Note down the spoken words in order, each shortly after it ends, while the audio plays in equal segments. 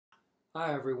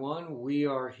Hi everyone, we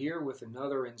are here with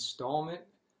another installment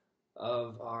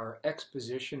of our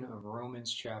exposition of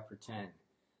Romans chapter 10.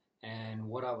 And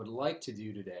what I would like to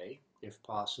do today, if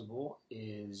possible,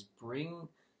 is bring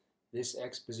this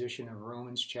exposition of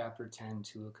Romans chapter 10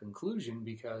 to a conclusion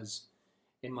because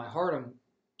in my heart I'm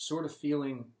sort of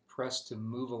feeling pressed to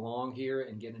move along here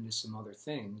and get into some other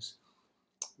things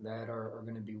that are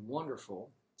going to be wonderful.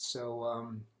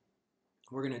 So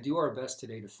we're going to do our best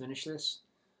today to finish this.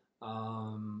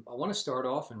 I want to start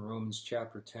off in Romans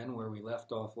chapter 10 where we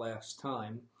left off last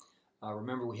time.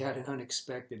 Remember, we had an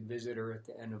unexpected visitor at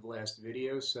the end of the last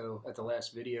video, so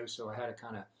I had to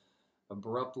kind of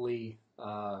abruptly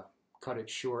cut it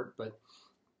short. But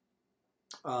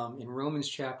in Romans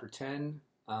chapter 10,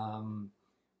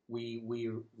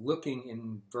 we're looking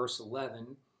in verse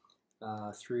 11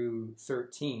 through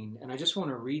 13, and I just want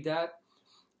to read that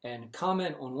and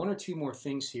comment on one or two more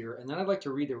things here, and then I'd like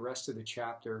to read the rest of the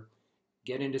chapter,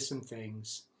 get into some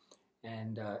things,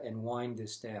 and wind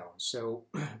this down. So,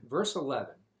 verse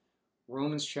 11,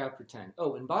 Romans chapter 10.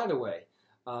 Oh, and by the way,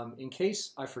 in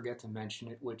case I forget to mention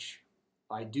it, which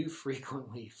I do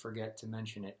frequently forget to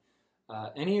mention it,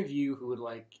 any of you who would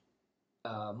like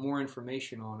more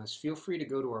information on us, feel free to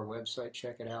go to our website,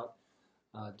 check it out,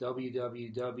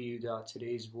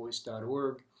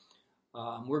 www.todaysvoice.org.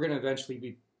 We're going to eventually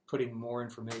be putting more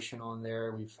information on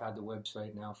there. We've had the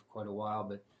website now for quite a while,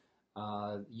 but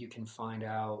you can find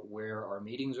out where our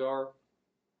meetings are.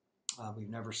 We've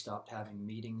never stopped having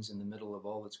meetings in the middle of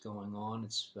all that's going on.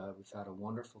 We've had a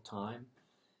wonderful time.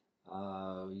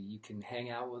 You can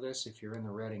hang out with us if you're in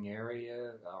the Reading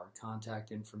area. Our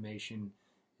contact information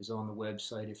is on the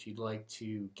website. If you'd like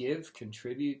to give,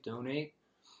 contribute, donate,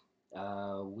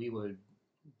 we would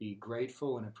be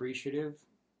grateful and appreciative.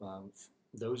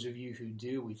 Those of you who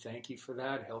do, we thank you for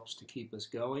that. It helps to keep us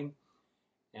going,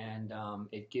 and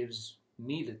it gives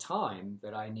me the time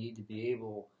that I need to be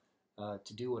able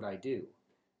to do what I do.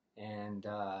 And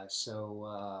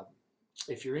so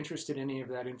if you're interested in any of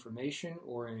that information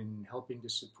or in helping to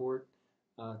support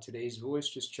Today's Voice,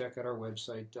 just check out our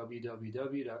website,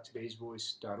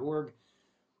 www.todaysvoice.org.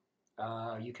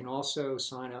 You can also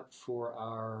sign up for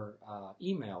our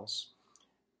emails.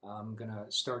 I'm going to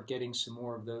start getting some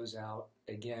more of those out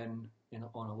again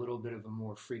on a little bit of a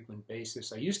more frequent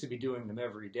basis. I used to be doing them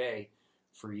every day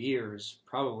for years,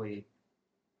 probably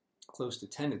close to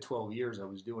 10 to 12 years I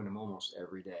was doing them almost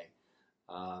every day.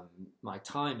 My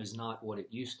time is not what it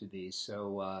used to be,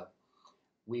 so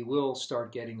we will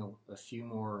start getting a few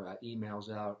more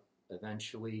emails out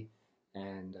eventually.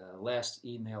 And last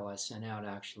email I sent out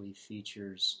actually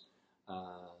features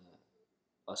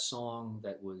a song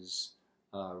that was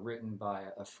written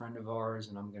by a friend of ours,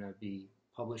 and I'm going to be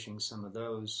publishing some of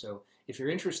those. So if you're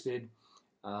interested,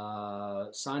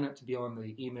 sign up to be on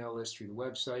the email list through the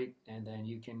website, and then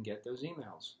you can get those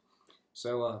emails.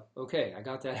 So, okay, I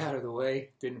got that out of the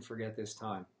way. Didn't forget this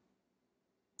time.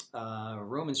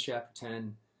 Romans chapter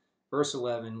 10, verse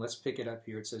 11, let's pick it up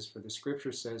here. It says, "For the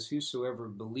scripture says, whosoever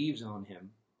believes on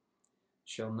him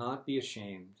shall not be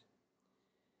ashamed."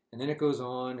 And then it goes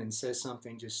on and says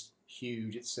something just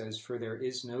huge. It says, "For there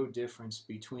is no difference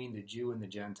between the Jew and the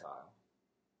Gentile."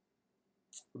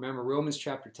 Remember, Romans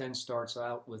chapter 10 starts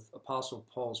out with Apostle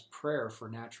Paul's prayer for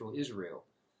natural Israel,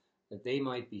 that they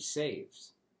might be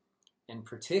saved, and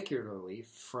particularly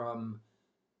from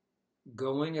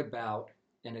going about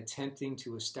and attempting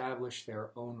to establish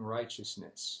their own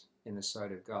righteousness in the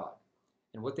sight of God.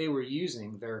 And what they were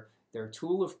using, their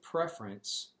tool of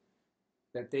preference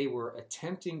that they were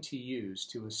attempting to use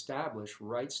to establish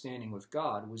right standing with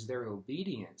God, was their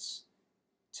obedience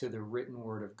to the written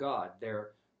word of God,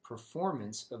 their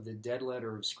performance of the dead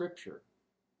letter of Scripture.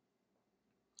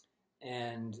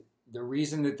 And the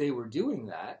reason that they were doing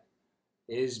that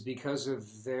is because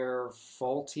of their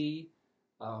faulty,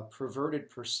 perverted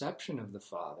perception of the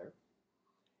Father,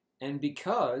 and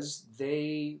because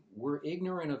they were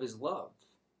ignorant of His love.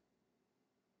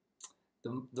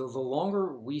 The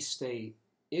longer we stay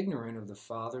ignorant of the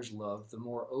Father's love, the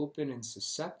more open and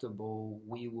susceptible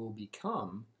we will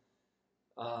become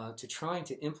to trying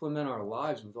to implement our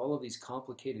lives with all of these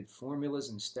complicated formulas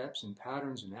and steps and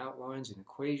patterns and outlines and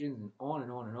equations and on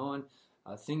and on and on.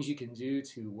 Things you can do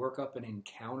to work up an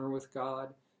encounter with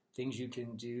God, things you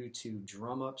can do to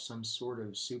drum up some sort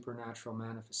of supernatural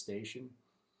manifestation,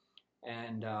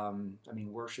 and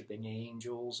worshiping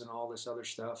angels and all this other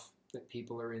stuff that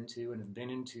people are into and have been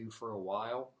into for a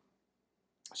while.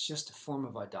 It's just a form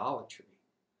of idolatry.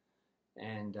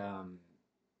 And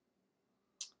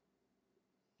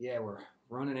we're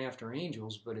running after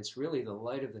angels, but it's really the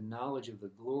light of the knowledge of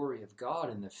the glory of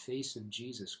God in the face of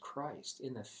Jesus Christ,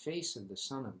 in the face of the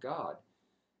Son of God,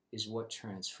 is what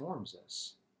transforms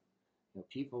us.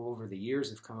 People over the years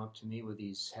have come up to me with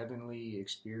these heavenly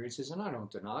experiences, and I don't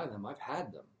deny them. I've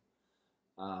had them.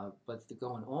 But they're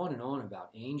going on and on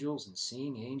about angels and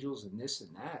seeing angels and this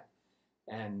and that.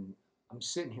 And I'm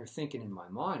sitting here thinking in my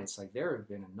mind, it's like there have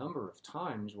been a number of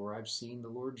times where I've seen the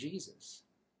Lord Jesus.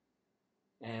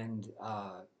 And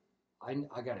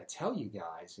I got to tell you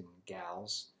guys and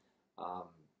gals,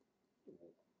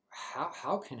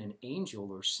 how can an angel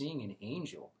or seeing an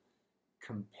angel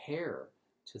compare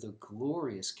to the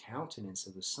glorious countenance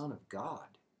of the Son of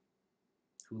God,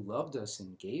 who loved us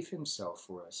and gave himself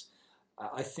for us?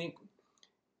 I think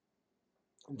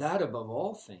that above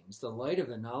all things, the light of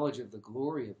the knowledge of the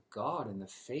glory of God in the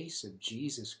face of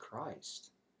Jesus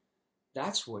Christ,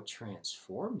 that's what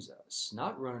transforms us,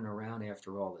 not running around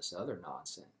after all this other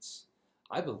nonsense.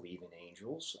 I believe in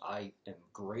angels. I am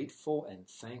grateful and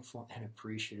thankful and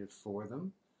appreciative for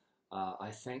them. I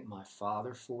thank my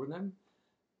Father for them.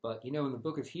 But, in the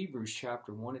book of Hebrews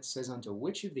chapter 1, it says, unto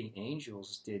which of the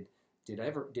angels did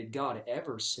God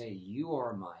ever say, you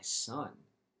are my son?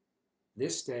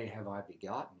 This day have I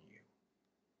begotten you.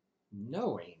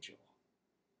 No angel.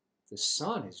 The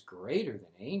Son is greater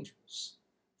than angels.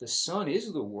 The Son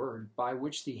is the Word by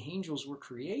which the angels were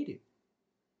created.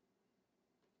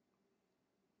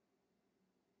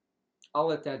 I'll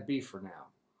let that be for now.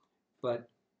 But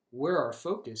where our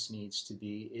focus needs to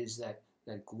be is that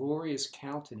glorious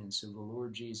countenance of the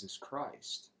Lord Jesus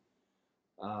Christ.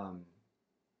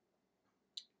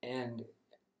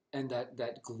 And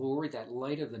that glory, that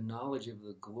light of the knowledge of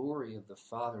the glory of the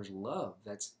Father's love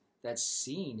that's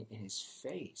seen in his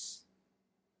face.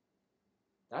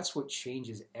 That's what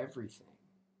changes everything.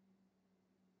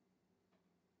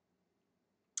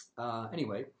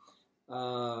 Anyway,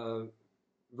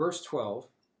 verse 12,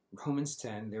 Romans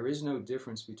 10, there is no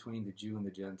difference between the Jew and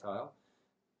the Gentile,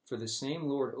 for the same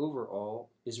Lord over all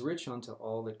is rich unto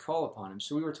all that call upon him.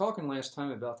 So we were talking last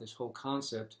time about this whole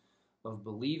concept of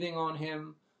believing on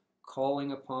him,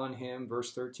 calling upon him.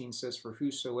 Verse 13 says, for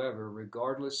whosoever,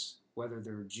 regardless whether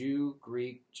they're Jew,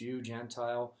 Greek, Jew,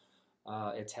 Gentile,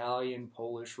 Italian,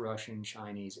 Polish, Russian,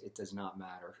 Chinese, it does not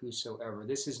matter. Whosoever.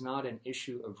 This is not an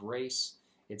issue of race.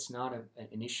 It's not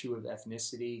an issue of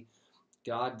ethnicity.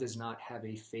 God does not have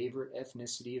a favorite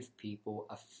ethnicity of people,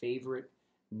 a favorite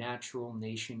natural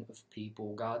nation of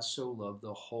people. God so loved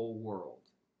the whole world.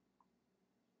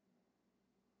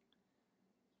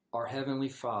 Our Heavenly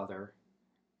Father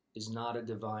is not a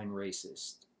divine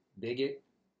racist, bigot,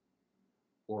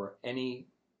 or any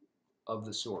of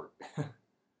the sort.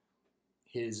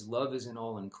 His love is an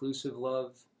all-inclusive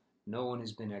love. No one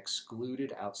has been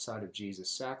excluded outside of Jesus'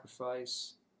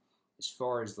 sacrifice. As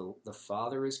far as the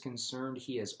Father is concerned,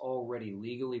 he has already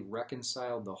legally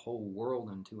reconciled the whole world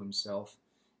unto himself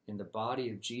in the body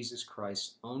of Jesus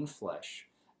Christ's own flesh,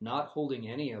 not holding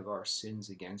any of our sins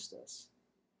against us.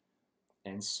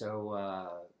 And so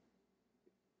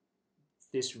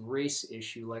this race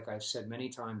issue, like I've said many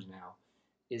times now,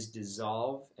 is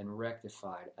dissolved and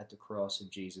rectified at the cross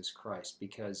of Jesus Christ,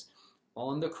 because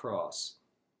on the cross,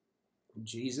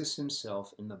 Jesus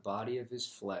himself in the body of his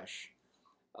flesh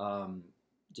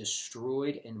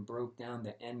destroyed and broke down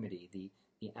the enmity,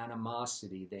 the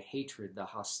animosity, the hatred, the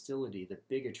hostility, the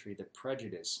bigotry, the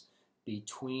prejudice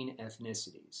between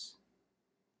ethnicities.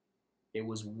 It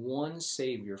was one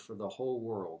Savior for the whole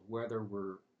world, whether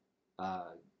we're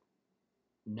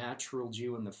natural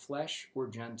Jew in the flesh or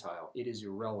Gentile. It is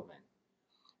irrelevant.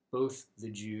 Both the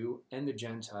Jew and the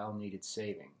Gentile needed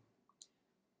saving,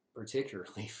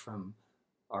 particularly from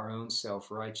our own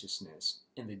self-righteousness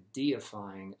and the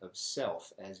deifying of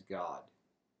self as God.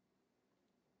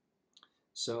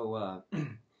 So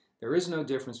there is no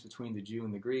difference between the Jew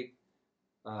and the Greek.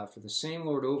 For the same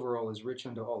Lord over all is rich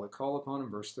unto all that call upon him.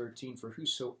 Verse 13, for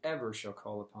whosoever shall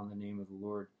call upon the name of the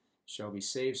Lord shall be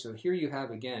saved. So here you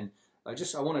have again, I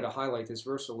wanted to highlight this.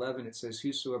 Verse 11, it says,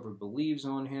 whosoever believes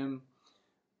on him.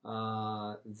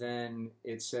 Then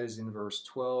it says in verse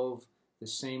 12, the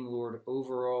same Lord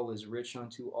over all is rich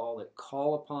unto all that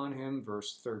call upon him.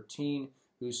 Verse 13,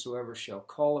 whosoever shall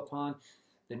call upon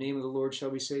the name of the Lord shall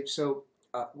be saved. So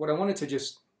what I wanted to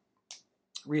just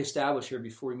reestablish here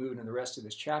before we move into the rest of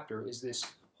this chapter is this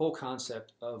whole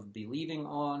concept of believing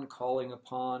on, calling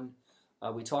upon.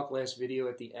 We talked last video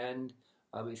at the end,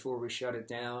 before we shut it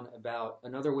down, about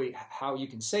another way, how you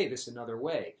can say this another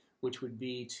way, which would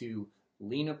be to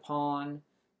lean upon,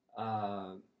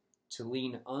 to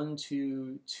lean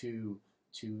unto, to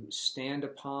stand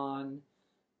upon,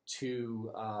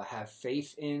 to have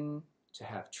faith in, to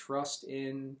have trust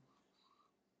in,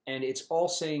 and it's all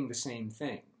saying the same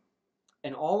thing.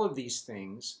 And all of these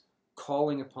things,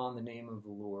 calling upon the name of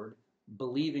the Lord,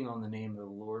 believing on the name of the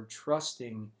Lord,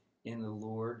 trusting in the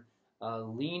Lord,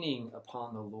 leaning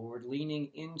upon the Lord, leaning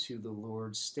into the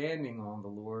Lord, standing on the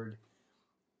Lord,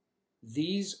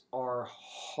 these are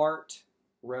heart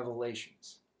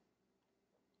revelations.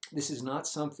 This is not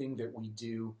something that we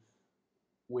do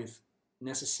with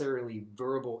necessarily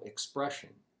verbal expression.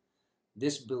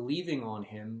 This believing on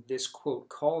him, this quote,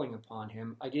 calling upon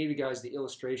him, I gave you guys the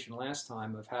illustration last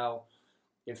time of how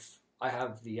if I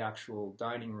have the actual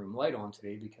dining room light on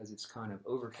today because it's kind of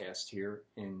overcast here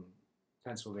in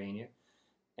Pennsylvania,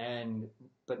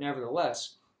 but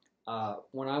nevertheless,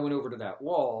 when I went over to that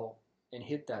wall and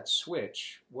hit that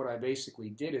switch, what I basically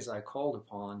did is I called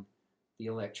upon the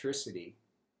electricity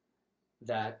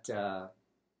that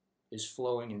is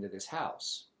flowing into this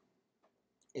house.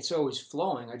 It's always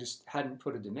flowing, I just hadn't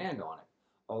put a demand on it.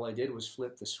 All I did was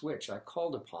flip the switch, I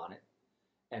called upon it,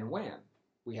 and wham,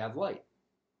 we have light.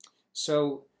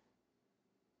 So,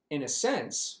 in a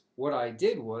sense, what I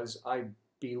did was I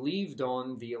believed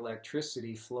on the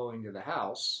electricity flowing to the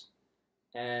house,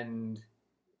 and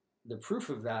the proof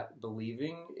of that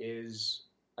believing is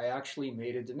I actually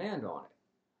made a demand on it.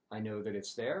 I know that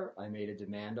it's there, I made a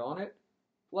demand on it,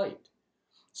 light.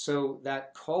 So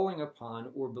that calling upon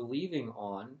or believing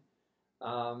on,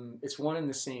 it's one and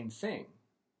the same thing.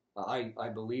 I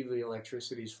believe the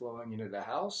electricity is flowing into the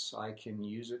house. I can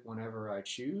use it whenever I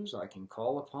choose. I can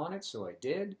call upon it, so I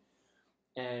did.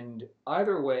 And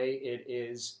either way, it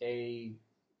is a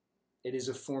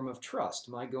form of trust.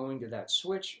 My going to that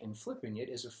switch and flipping it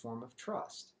is a form of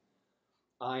trust.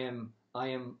 I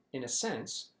am in a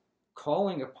sense,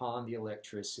 calling upon the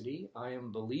electricity. I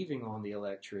am believing on the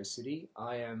electricity.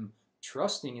 I am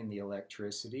trusting in the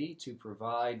electricity to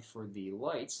provide for the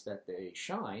lights that they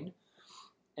shine.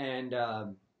 And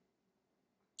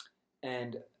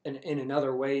in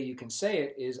another way you can say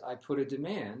it is I put a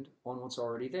demand on what's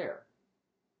already there.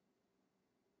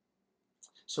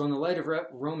 So in the light of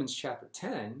Romans chapter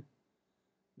 10,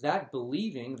 that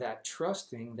believing, that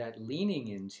trusting, that leaning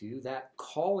into, that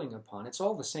calling upon, it's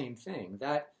all the same thing.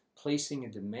 That placing a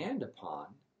demand upon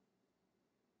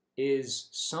is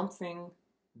something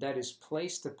that is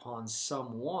placed upon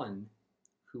someone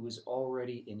who is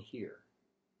already in here.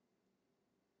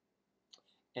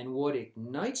 And what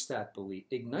ignites that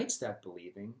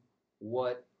believing,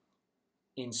 what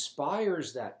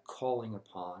inspires that calling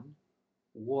upon,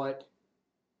 what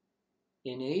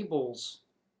enables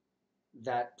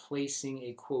that placing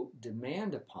a, quote,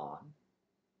 demand upon,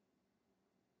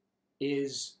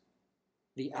 is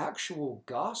the actual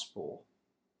gospel,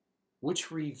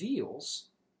 which reveals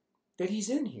that he's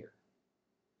in here.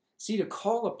 See, to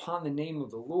call upon the name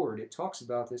of the Lord, it talks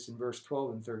about this in verse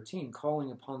 12 and 13,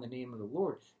 calling upon the name of the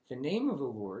Lord. The name of the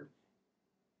Lord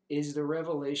is the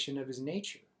revelation of his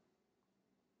nature.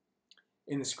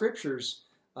 In the scriptures,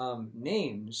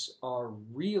 names are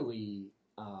really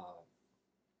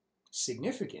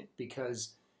significant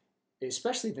because,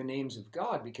 especially the names of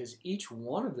God, because each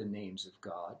one of the names of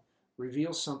God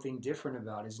reveals something different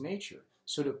about his nature.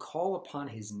 So to call upon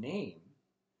his name,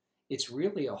 it's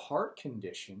really a heart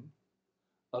condition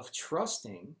of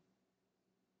trusting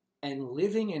and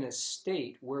living in a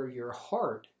state where your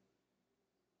heart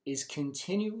is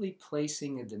continually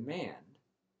placing a demand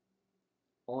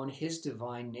on his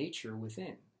divine nature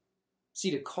within.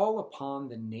 See, to call upon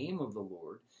the name of the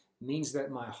Lord means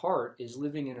that my heart is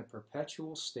living in a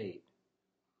perpetual state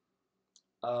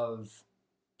of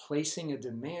placing a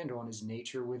demand on his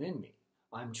nature within me.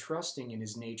 I'm trusting in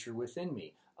his nature within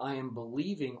me. I am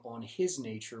believing on his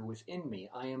nature within me.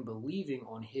 I am believing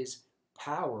on his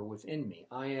power within me.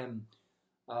 I am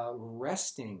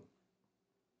resting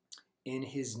in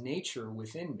his nature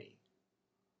within me.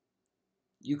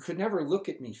 You could never look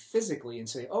at me physically and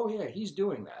say, oh yeah, he's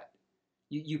doing that.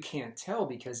 You can't tell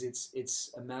because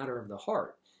it's a matter of the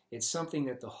heart. It's something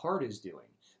that the heart is doing.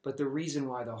 But the reason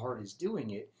why the heart is doing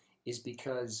it is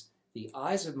because the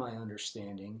eyes of my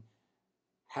understanding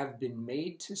have been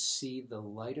made to see the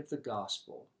light of the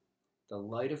gospel, the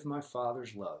light of my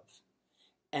Father's love,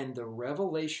 and the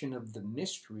revelation of the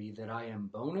mystery that I am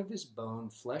bone of his bone,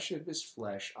 flesh of his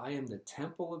flesh. I am the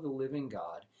temple of the living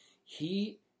God.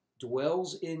 He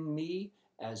dwells in me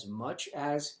as much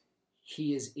as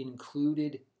he has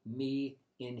included me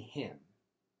in him.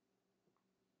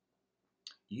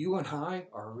 You and I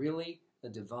are really a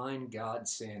divine God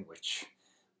sandwich.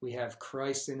 We have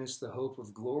Christ in us, the hope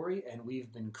of glory, and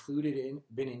we've been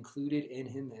included in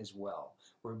him as well.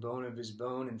 We're bone of his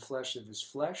bone and flesh of his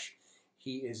flesh.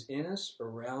 He is in us,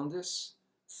 around us,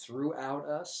 throughout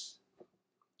us.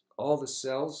 All the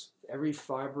cells, every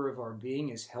fiber of our being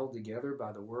is held together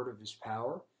by the word of his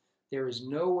power. There is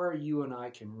nowhere you and I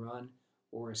can run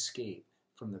or escape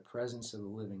from the presence of the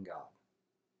living God.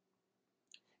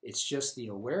 It's just the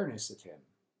awareness of him.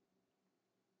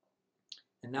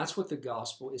 And that's what the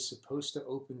gospel is supposed to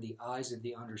open the eyes of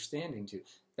the understanding to.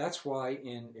 That's why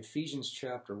in Ephesians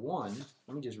chapter 1,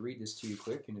 let me just read this to you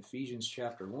quick. In Ephesians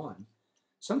chapter 1,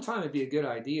 sometime it'd be a good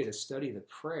idea to study the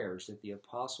prayers that the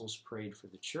apostles prayed for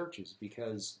the churches,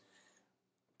 because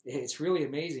it's really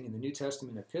amazing in the New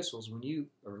Testament epistles,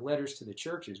 or letters to the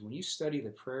churches, when you study the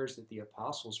prayers that the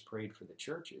apostles prayed for the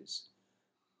churches,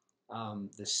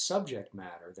 the subject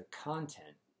matter, the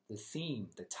content, the theme,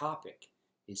 the topic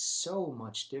is so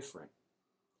much different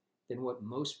than what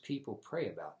most people pray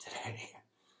about today.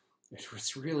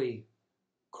 It's really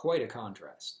quite a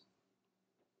contrast.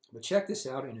 But check this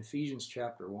out in Ephesians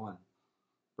chapter 1,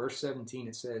 verse 17,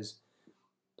 it says,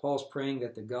 Paul's praying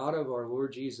that the God of our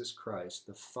Lord Jesus Christ,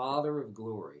 the Father of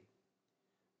glory,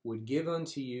 would give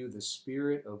unto you the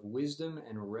spirit of wisdom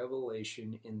and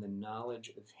revelation in the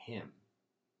knowledge of him.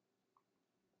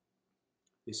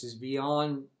 This is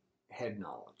beyond head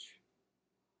knowledge.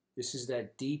 This is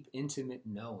that deep, intimate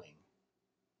knowing.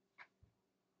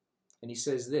 And he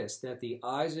says this, that the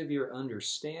eyes of your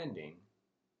understanding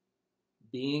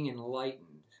being enlightened,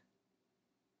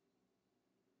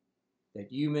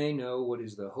 that you may know what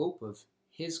is the hope of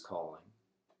his calling,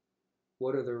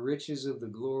 what are the riches of the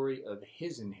glory of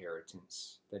his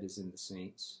inheritance that is in the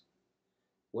saints,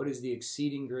 what is the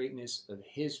exceeding greatness of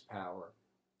his power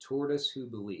toward us who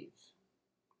believe.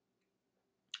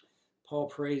 Paul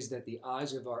prays that the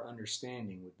eyes of our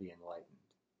understanding would be enlightened,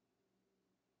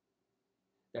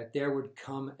 that there would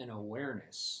come an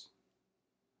awareness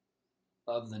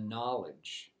of the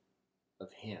knowledge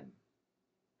of him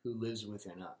who lives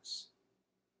within us.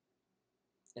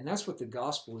 And that's what the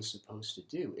gospel is supposed to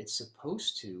do. It's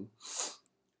supposed to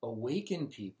awaken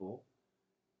people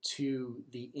to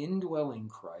the indwelling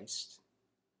Christ,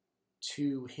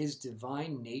 to his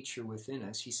divine nature within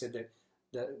us. He said that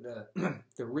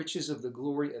the riches of the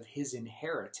glory of his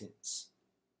inheritance.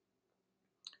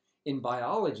 In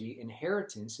biology,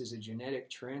 inheritance is a genetic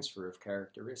transfer of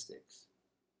characteristics.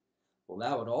 Well,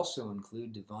 that would also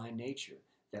include divine nature,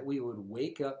 that we would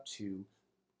wake up to,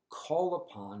 call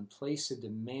upon, place a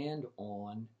demand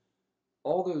on,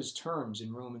 all those terms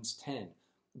in Romans 10.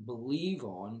 Believe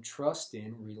on, trust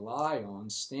in, rely on,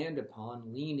 stand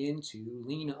upon, lean into,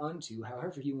 lean unto,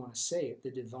 however you want to say it,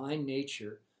 the divine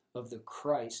nature of the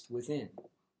Christ within.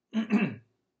 And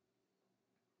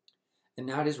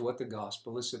that is what the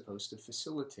gospel is supposed to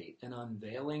facilitate, an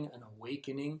unveiling, an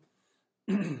awakening,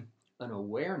 an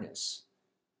awareness,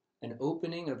 an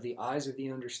opening of the eyes of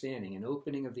the understanding, an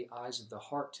opening of the eyes of the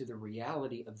heart to the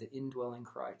reality of the indwelling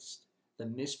Christ, the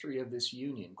mystery of this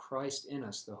union, Christ in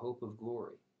us, the hope of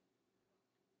glory,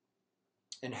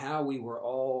 and how we were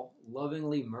all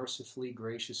lovingly, mercifully,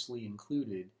 graciously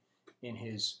included in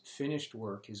his finished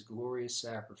work, his glorious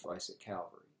sacrifice at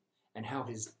Calvary, and how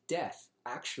his death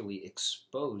actually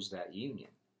exposed that union.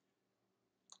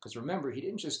 Because remember, he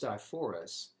didn't just die for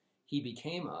us, he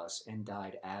became us and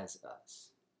died as us.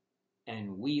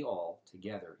 And we all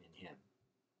together in him.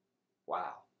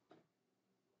 Wow.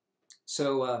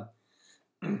 So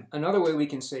another way we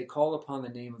can say call upon the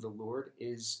name of the Lord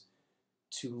is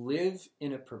to live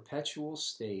in a perpetual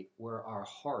state where our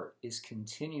heart is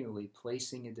continually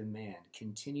placing a demand,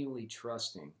 continually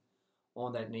trusting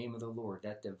on that name of the Lord,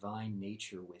 that divine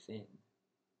nature within.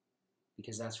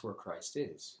 Because that's where Christ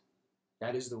is.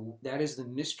 That is the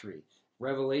mystery.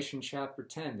 Revelation chapter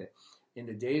 10, that in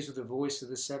the days of the voice of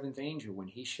the seventh angel, when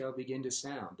he shall begin to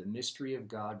sound, the mystery of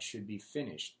God should be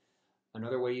finished.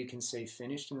 Another way you can say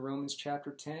finished in Romans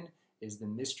chapter 10 is the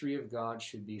mystery of God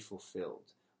should be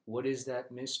fulfilled. What is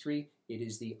that mystery? It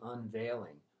is the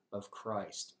unveiling of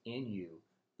Christ in you,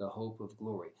 the hope of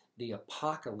glory, the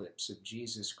apocalypse of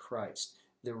Jesus Christ,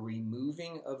 the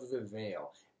removing of the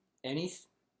veil.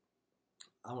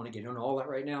 I want to get into all that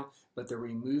right now, but the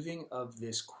removing of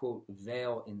this, quote,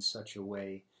 veil in such a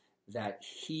way that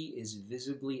he is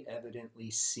visibly,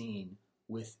 evidently seen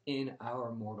within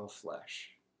our mortal flesh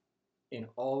in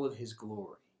all of his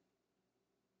glory.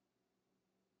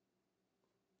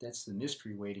 That's the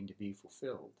mystery waiting to be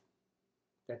fulfilled.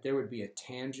 That there would be a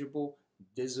tangible,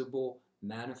 visible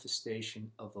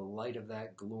manifestation of the light of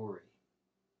that glory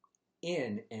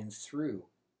in and through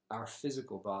our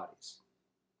physical bodies.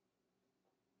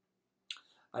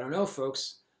 I don't know,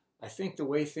 folks. I think the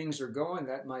way things are going,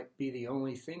 that might be the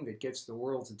only thing that gets the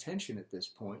world's attention at this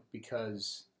point,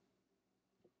 because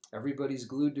Everybody's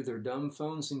glued to their dumb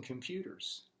phones and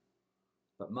computers.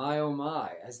 But my oh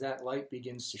my, as that light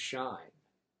begins to shine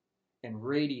and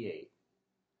radiate,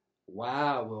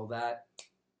 wow, will that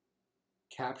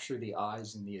capture the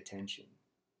eyes and the attention.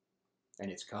 And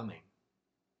it's coming.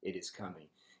 It is coming.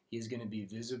 He is going to be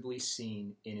visibly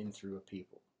seen in and through a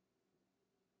people.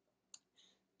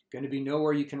 Going to be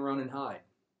nowhere you can run and hide.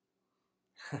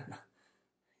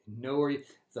 Nowhere.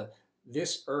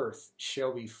 This earth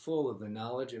shall be full of the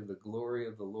knowledge of the glory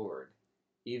of the Lord,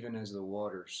 even as the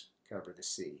waters cover the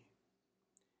sea.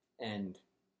 And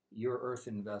your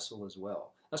earthen vessel as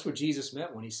well. That's what Jesus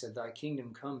meant when he said, thy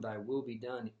kingdom come, thy will be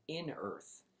done in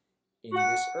earth, in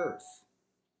this earth,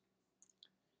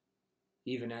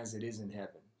 even as it is in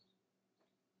heaven.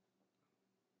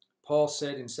 Paul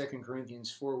said in 2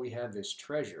 Corinthians 4, we have this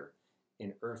treasure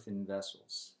in earthen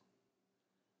vessels.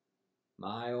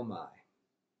 My, oh my.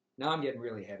 Now I'm getting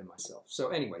really ahead of myself. So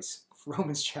anyways,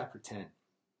 Romans chapter 10.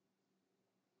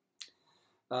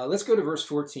 Let's go to verse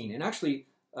 14. And actually,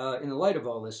 in the light of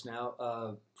all this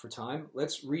now, for time,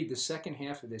 let's read the second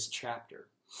half of this chapter.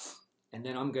 And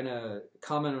then I'm going to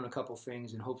comment on a couple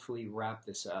things and hopefully wrap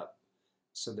this up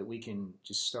so that we can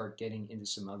just start getting into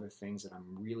some other things that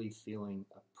I'm really feeling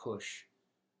a push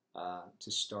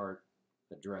to start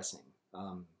addressing.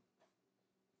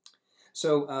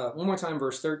 So one more time,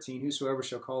 verse 13, whosoever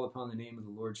shall call upon the name of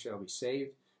the Lord shall be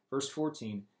saved. Verse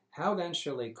 14, how then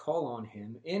shall they call on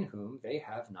him in whom they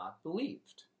have not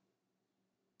believed?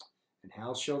 And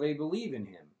how shall they believe in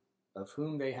him of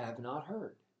whom they have not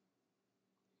heard?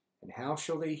 And how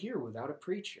shall they hear without a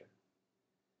preacher?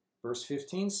 Verse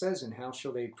 15 says, and how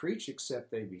shall they preach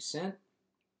except they be sent?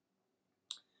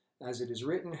 As it is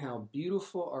written, how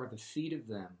beautiful are the feet of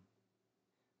them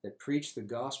that preach the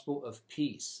gospel of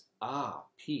peace. Ah,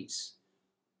 peace,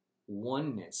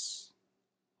 oneness,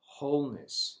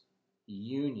 wholeness,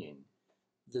 union.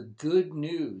 The good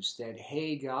news that,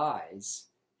 hey guys,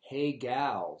 hey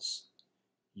gals,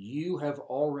 you have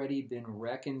already been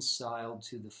reconciled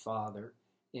to the Father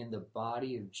in the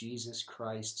body of Jesus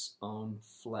Christ's own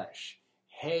flesh.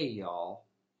 Hey y'all,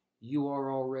 you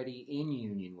are already in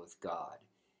union with God.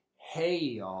 Hey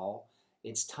y'all,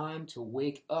 it's time to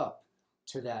wake up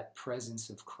to that presence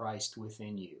of Christ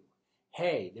within you.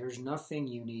 Hey, there's nothing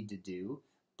you need to do.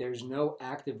 There's no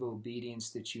act of obedience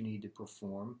that you need to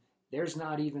perform. There's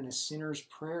not even a sinner's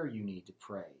prayer you need to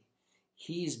pray.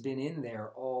 He's been in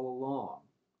there all along.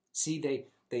 See,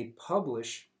 they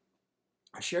publish,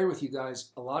 I shared with you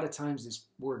guys, a lot of times this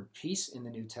word peace in the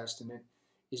New Testament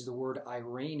is the word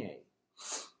eirene.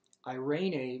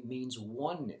 Eirene means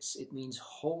oneness. It means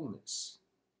wholeness.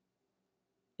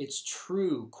 It's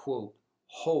true, quote,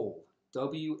 whole,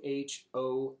 W-H-O-L-E.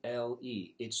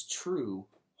 It's true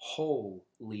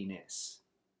holiness.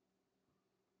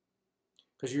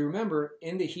 Because you remember,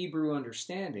 in the Hebrew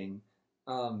understanding,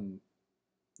 the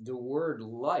word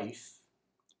life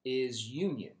is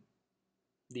union.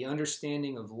 The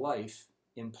understanding of life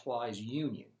implies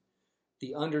union.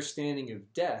 The understanding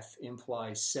of death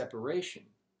implies separation.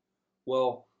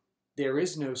 Well, there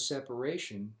is no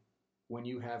separation when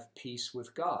you have peace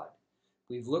with God.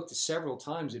 We've looked several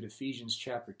times at Ephesians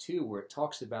chapter 2 where it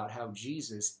talks about how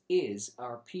Jesus is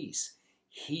our peace.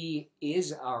 He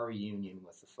is our union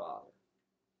with the Father.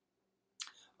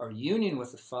 Our union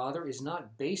with the Father is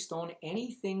not based on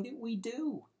anything that we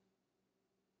do.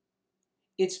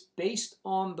 It's based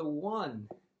on the one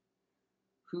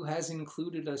who has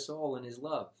included us all in his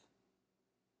love.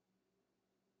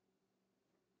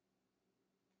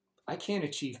 I can't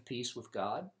achieve peace with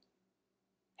God.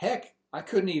 Heck, I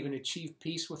couldn't even achieve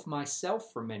peace with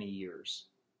myself for many years.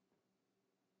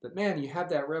 But man, you have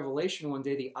that revelation one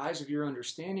day, the eyes of your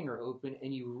understanding are open,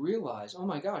 and you realize, oh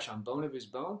my gosh, I'm bone of his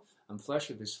bone, I'm flesh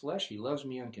of his flesh, he loves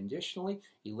me unconditionally,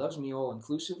 he loves me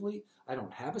all-inclusively, I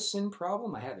don't have a sin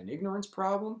problem, I have an ignorance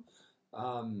problem,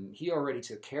 he already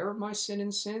took care of my sin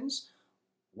and sins.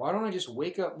 Why don't I just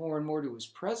wake up more and more to his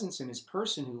presence and his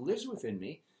person who lives within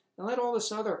me, and let all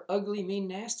this other ugly, mean,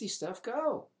 nasty stuff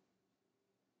go?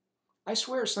 I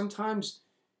swear, sometimes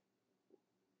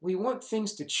we want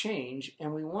things to change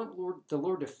and we want the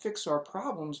Lord to fix our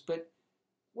problems, but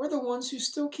we're the ones who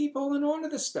still keep holding on to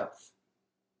the stuff.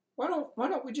 Why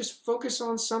don't we just focus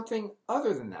on something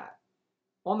other than that,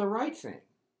 on the right thing?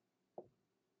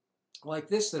 Like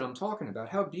this that I'm talking about.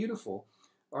 How beautiful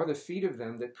are the feet of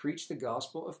them that preach the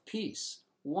gospel of peace,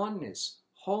 oneness,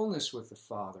 wholeness with the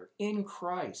Father in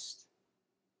Christ.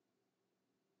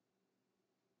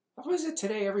 Why is it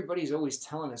today everybody's always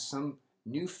telling us some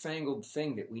newfangled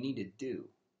thing that we need to do?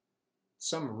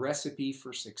 Some recipe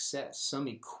for success, some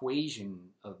equation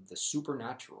of the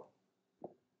supernatural.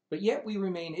 But yet we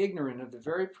remain ignorant of the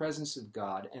very presence of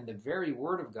God and the very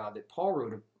word of God that Paul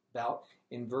wrote about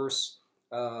in verse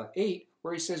 8,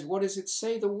 where he says, what does it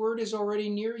say? The word is already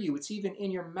near you. It's even in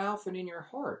your mouth and in your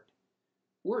heart.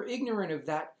 We're ignorant of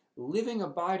that living,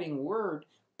 abiding word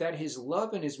that his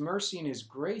love and his mercy and his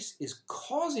grace is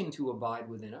causing to abide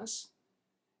within us.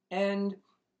 And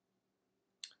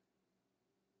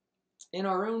in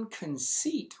our own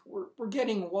conceit, we're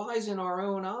getting wise in our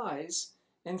own eyes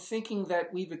and thinking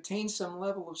that we've attained some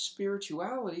level of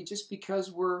spirituality just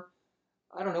because we're,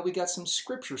 I don't know, we got some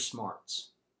scripture smarts.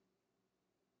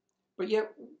 But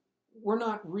yet, we're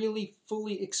not really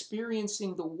fully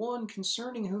experiencing the one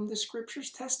concerning whom the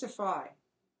scriptures testify,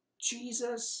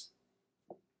 Jesus.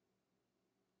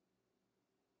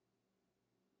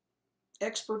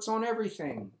 Experts on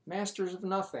everything, masters of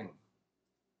nothing.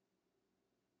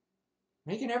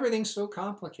 Making everything so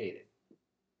complicated.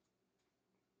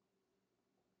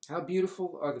 How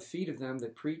beautiful are the feet of them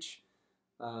that preach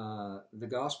the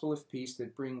gospel of peace,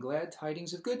 that bring glad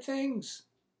tidings of good things.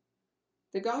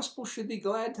 The gospel should be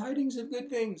glad tidings of good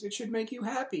things. It should make you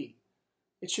happy.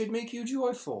 It should make you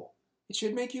joyful. It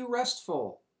should make you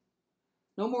restful.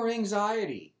 No more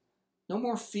anxiety. No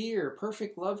more fear.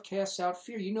 Perfect love casts out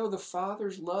fear. You know the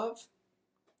Father's love?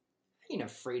 I ain't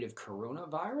afraid of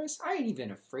coronavirus. I ain't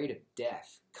even afraid of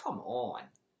death. Come on.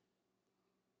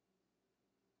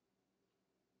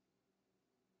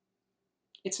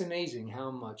 It's amazing how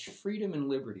much freedom and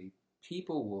liberty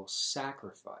people will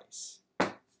sacrifice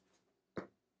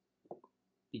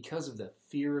because of the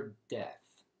fear of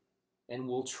death, and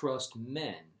will trust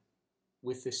men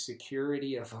with the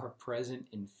security of our present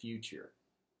and future.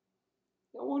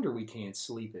 No wonder we can't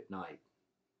sleep at night.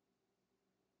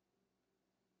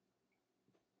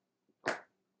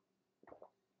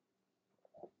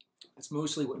 That's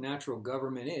mostly what natural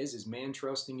government is man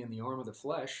trusting in the arm of the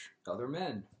flesh, other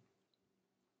men,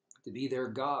 to be their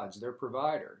gods, their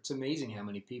provider. It's amazing how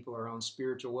many people are on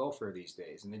spiritual welfare these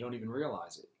days, and they don't even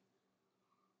realize it.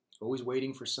 Always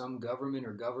waiting for some government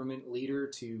or government leader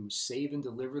to save and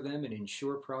deliver them and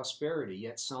ensure prosperity.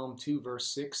 Yet Psalm 2 verse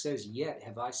 6 says, "Yet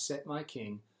have I set my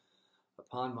king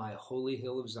upon my holy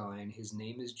hill of Zion. His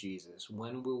name is Jesus.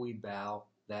 When will we bow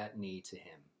that knee to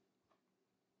him?"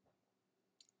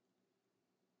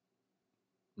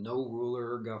 No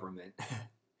ruler or government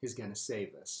is going to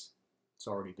save us. It's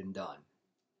already been done.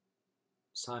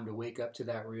 It's time to wake up to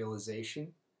that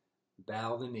realization,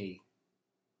 bow the knee,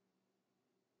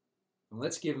 and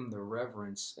let's give him the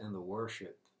reverence and the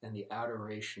worship and the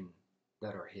adoration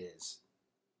that are his.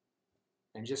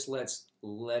 And just let's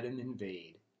let him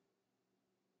invade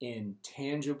in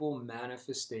tangible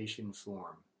manifestation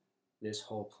form this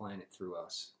whole planet through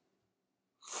us.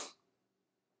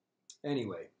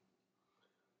 Anyway,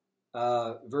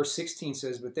 verse 16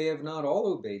 says, "But they have not all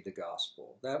obeyed the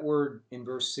gospel." That word in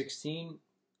verse 16,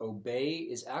 obey,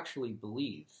 is actually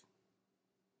believe.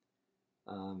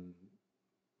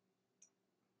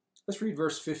 Let's read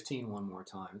verse 15 one more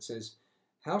time. It says,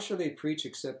 "How shall they preach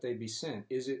except they be sent?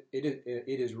 It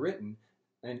is written,"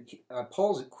 and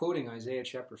Paul's quoting Isaiah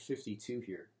chapter 52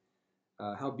 here.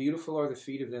 "How beautiful are the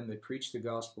feet of them that preach the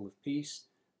gospel of peace,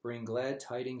 bring glad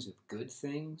tidings of good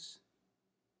things."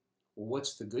 Well,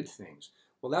 what's the good things?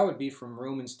 Well, that would be from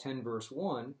Romans 10 verse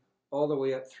 1 all the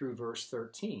way up through verse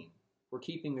 13. We're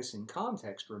keeping this in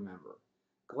context, remember.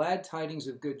 Glad tidings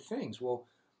of good things. Well,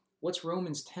 what's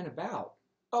Romans 10 about?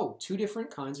 Oh, two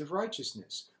different kinds of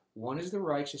righteousness. One is the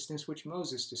righteousness which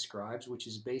Moses describes, which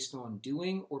is based on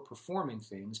doing or performing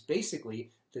things,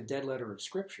 basically the dead letter of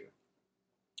Scripture.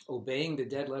 Obeying the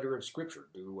dead letter of Scripture.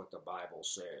 Do what the Bible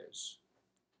says.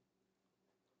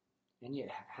 And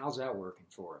yet, how's that working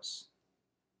for us?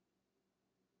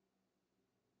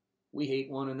 We hate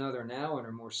one another now and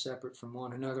are more separate from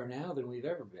one another now than we've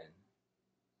ever been.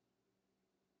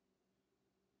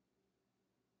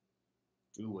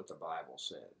 Do what the Bible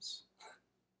says.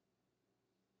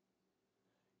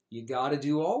 You got to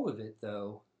do all of it,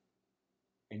 though.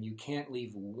 And you can't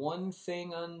leave one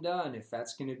thing undone if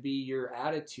that's going to be your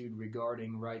attitude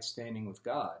regarding right standing with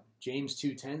God. James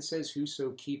 2:10 says,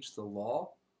 "Whoso keeps the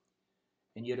law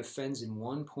and yet offends in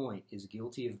one point is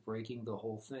guilty of breaking the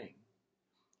whole thing."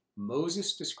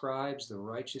 Moses describes the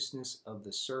righteousness of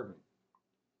the servant.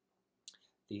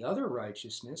 The other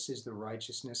righteousness is the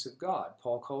righteousness of God.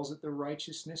 Paul calls it the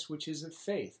righteousness which is of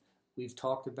faith. We've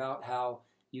talked about how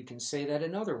you can say that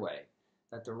another way,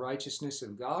 that the righteousness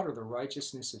of God or the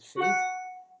righteousness of faith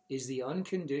is the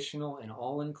unconditional and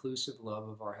all-inclusive love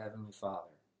of our Heavenly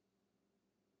Father.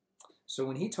 So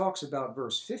when he talks about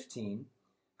verse 15,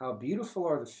 "How beautiful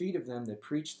are the feet of them that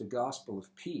preach the gospel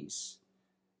of peace,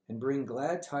 and bring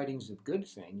glad tidings of good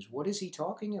things, what is he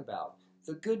talking about?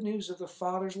 The good news of the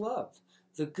Father's love,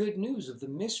 the good news of the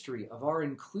mystery of our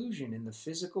inclusion in the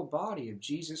physical body of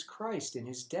Jesus Christ in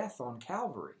his death on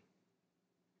Calvary.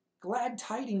 Glad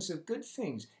tidings of good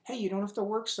things. Hey, you don't have to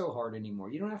work so hard anymore.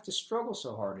 You don't have to struggle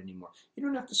so hard anymore. You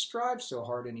don't have to strive so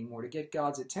hard anymore to get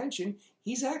God's attention.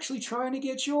 He's actually trying to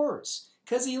get yours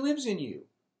because he lives in you.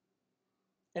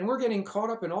 And we're getting caught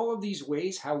up in all of these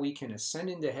ways how we can ascend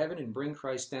into heaven and bring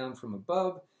Christ down from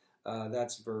above.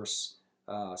 That's verse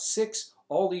 6.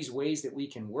 All these ways that we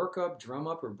can work up, drum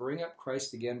up, or bring up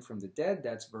Christ again from the dead.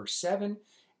 That's verse 7.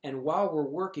 And while we're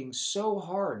working so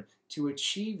hard to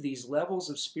achieve these levels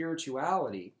of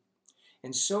spirituality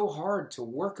and so hard to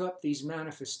work up these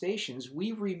manifestations,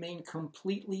 we remain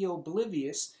completely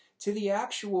oblivious to the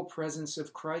actual presence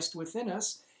of Christ within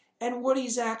us and what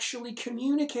he's actually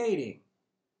communicating.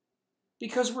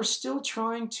 Because we're still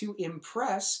trying to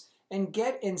impress and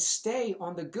get and stay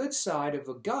on the good side of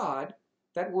a God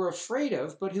that we're afraid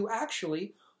of, but who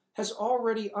actually has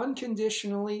already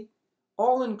unconditionally,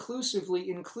 all-inclusively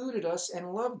included us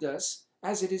and loved us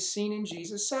as it is seen in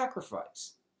Jesus'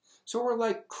 sacrifice. So we're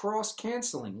like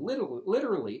cross-canceling,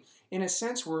 literally, in a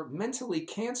sense, we're mentally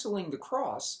canceling the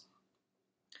cross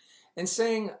and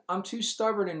saying, I'm too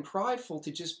stubborn and prideful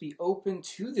to just be open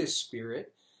to this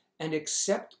Spirit and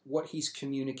accept what he's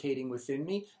communicating within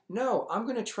me. No, I'm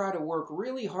going to try to work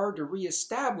really hard to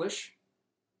reestablish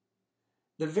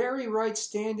the very right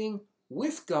standing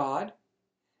with God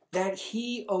that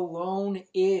he alone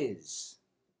is.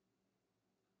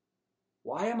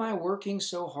 Why am I working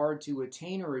so hard to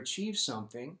attain or achieve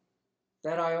something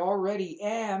that I already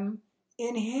am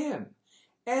in him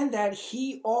and that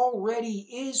he already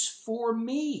is for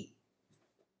me?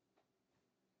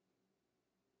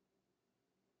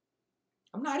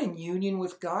 I'm not in union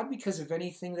with God because of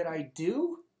anything that I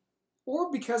do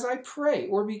or because I pray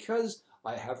or because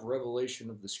I have revelation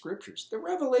of the Scriptures. The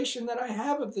revelation that I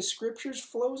have of the Scriptures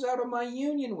flows out of my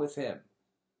union with him.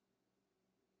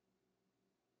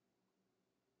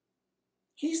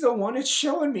 He's the one that's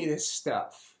showing me this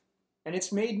stuff. And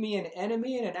it's made me an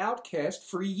enemy and an outcast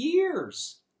for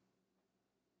years.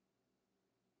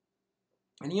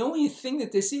 And the only thing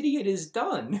that this idiot has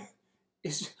done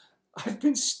is I've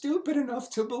been stupid enough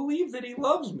to believe that he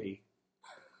loves me.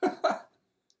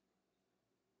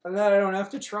 And that I don't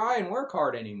have to try and work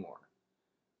hard anymore.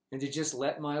 And to just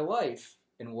let my life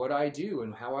and what I do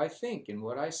and how I think and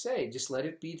what I say, just let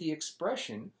it be the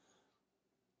expression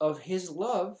of his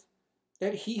love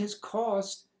that he has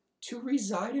caused to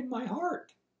reside in my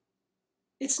heart.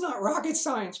 It's not rocket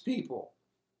science, people.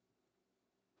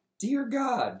 Dear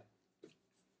God,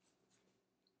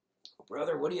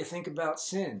 brother, what do you think about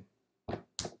sin?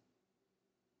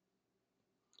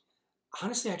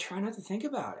 Honestly, I try not to think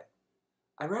about it.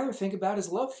 I'd rather think about his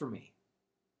love for me.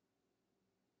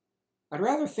 I'd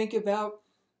rather think about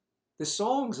the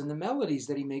songs and the melodies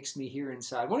that he makes me hear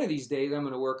inside. One of these days, I'm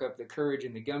going to work up the courage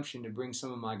and the gumption to bring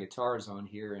some of my guitars on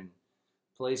here and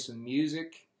play some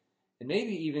music and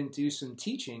maybe even do some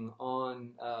teaching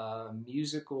on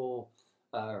musical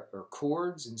or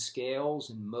chords and scales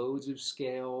and modes of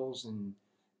scales, and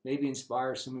maybe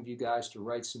inspire some of you guys to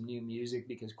write some new music,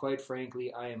 because quite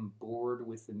frankly, I am bored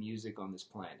with the music on this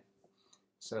planet.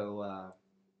 So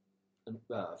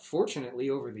fortunately,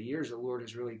 over the years, the Lord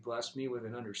has really blessed me with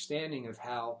an understanding of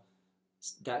how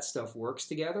that stuff works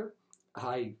together.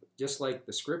 Just like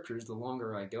the Scriptures, the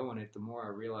longer I go in it, the more I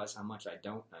realize how much I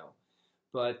don't know.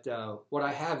 But what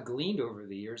I have gleaned over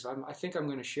the years, I think I'm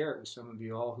going to share it with some of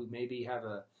you all who maybe have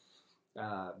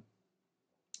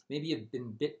maybe you've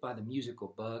been bit by the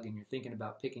musical bug and you're thinking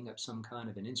about picking up some kind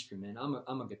of an instrument. I'm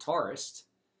a guitarist.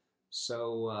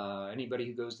 So anybody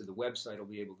who goes to the website will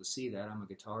be able to see that. I'm a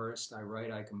guitarist. I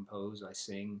write, I compose, I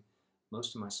sing.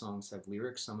 Most of my songs have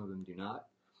lyrics. Some of them do not.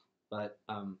 But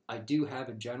I do have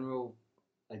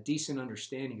a decent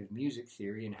understanding of music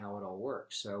theory and how it all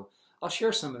works. So I'll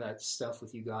share some of that stuff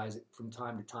with you guys from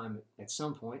time to time at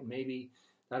some point. Maybe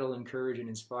that'll encourage and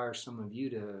inspire some of you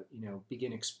to,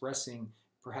 begin expressing.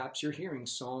 Perhaps you're hearing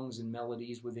songs and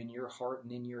melodies within your heart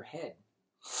and in your head.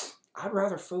 I'd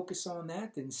rather focus on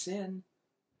that than sin.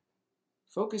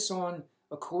 Focus on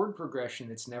a chord progression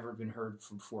that's never been heard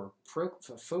before.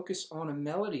 Focus on a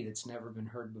melody that's never been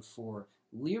heard before.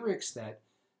 Lyrics that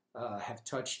have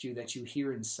touched you that you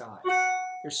hear inside.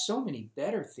 There's so many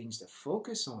better things to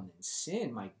focus on than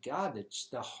sin. My God,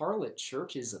 the harlot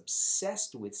church is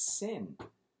obsessed with sin.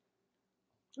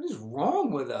 What is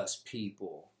wrong with us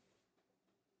people?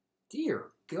 Dear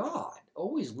God,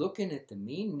 always looking at the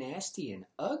mean, nasty, and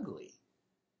ugly.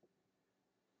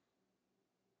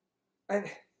 And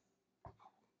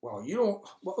well, you don't,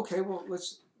 well, okay, well,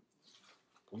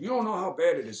 you don't know how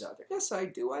bad it is out there. Yes, I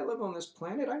do. I live on this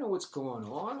planet. I know what's going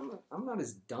on. I'm not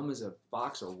as dumb as a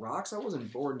box of rocks. I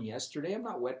wasn't born yesterday. I'm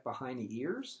not wet behind the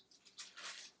ears.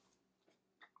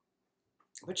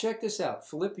 But check this out.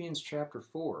 Philippians chapter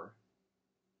 4,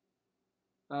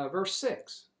 verse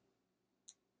 6.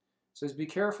 It says, be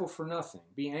careful for nothing.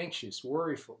 Be anxious,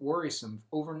 worrisome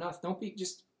over nothing.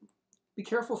 Just be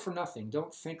careful for nothing.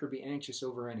 Don't think or be anxious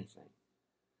over anything.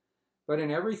 But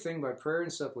in everything, by prayer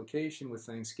and supplication with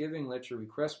thanksgiving, let your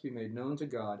requests be made known to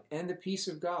God, and the peace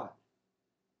of God,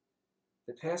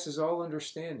 that passes all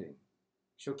understanding,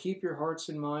 shall keep your hearts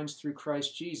and minds through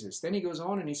Christ Jesus. Then he goes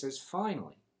on and he says,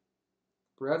 finally,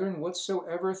 brethren,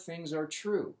 whatsoever things are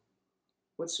true,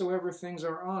 whatsoever things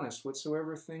are honest,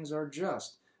 whatsoever things are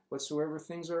just, whatsoever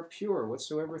things are pure,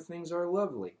 whatsoever things are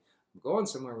lovely. I'm going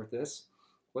somewhere with this.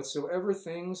 Whatsoever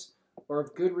things are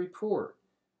of good report,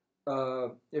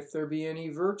 if there be any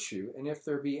virtue, and if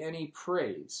there be any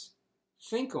praise,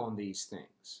 think on these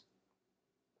things.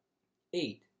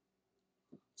 8.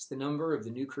 It's the number of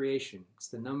the new creation. It's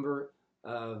the number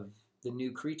of the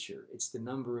new creature. It's the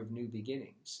number of new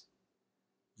beginnings.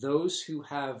 Those who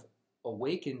have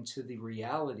awakened to the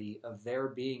reality of their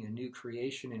being a new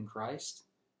creation in Christ,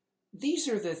 these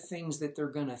are the things that they're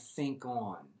going to think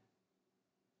on.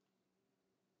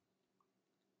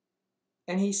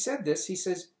 And he said this, he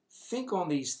says, think on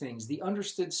these things. The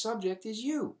understood subject is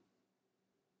you.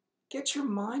 Get your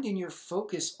mind and your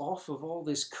focus off of all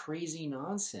this crazy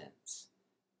nonsense.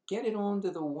 Get it on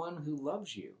to the one who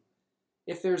loves you.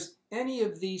 If there's any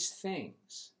of these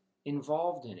things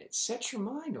involved in it, set your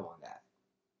mind on that.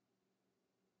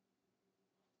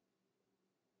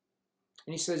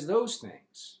 And he says those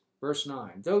things, verse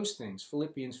 9, those things,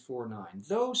 Philippians 4:9,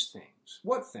 those things.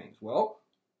 What things? Well,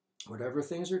 whatever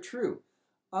things are true,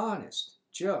 honest,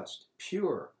 just,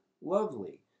 pure,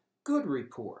 lovely, good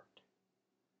report.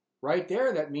 Right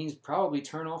there, that means probably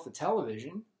turn off the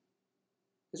television,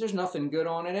 because there's nothing good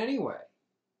on it anyway.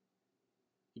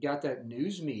 You got that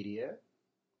news media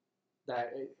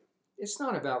that it's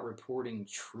not about reporting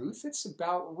truth, it's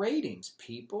about ratings.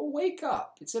 People, wake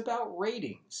up. It's about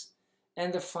ratings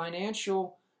and the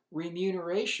financial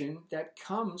remuneration that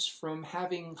comes from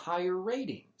having higher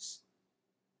ratings.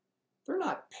 They're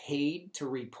not paid to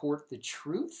report the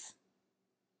truth.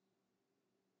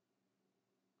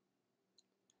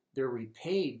 They're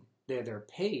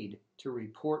paid to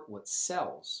report what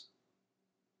sells.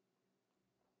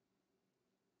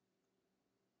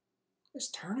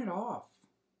 Just turn it off.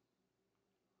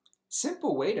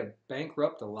 Simple way to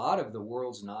bankrupt a lot of the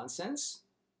world's nonsense.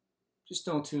 Just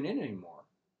don't tune in anymore.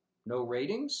 No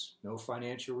ratings, no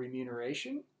financial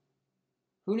remuneration.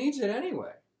 Who needs it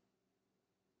anyway?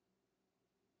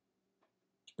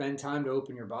 Spend time to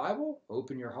open your Bible,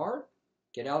 open your heart,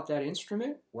 get out that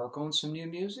instrument, work on some new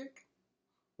music,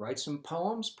 write some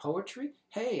poems, poetry.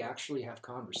 Hey, actually have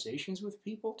conversations with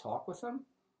people, talk with them,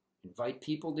 invite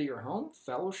people to your home,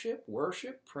 fellowship,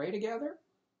 worship, pray together.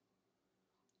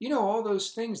 You know, all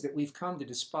those things that we've come to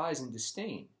despise and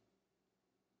disdain.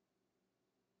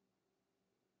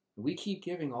 We keep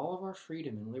giving all of our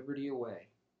freedom and liberty away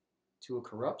to a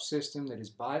corrupt system that is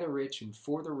by the rich and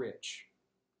for the rich.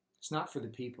 It's not for the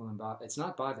people, it's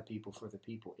not by the people for the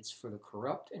people. It's for the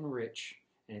corrupt and rich,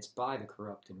 and it's by the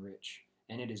corrupt and rich.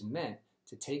 And it is meant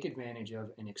to take advantage of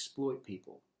and exploit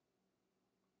people.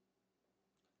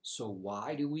 So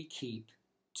why do we keep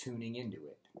tuning into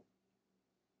it?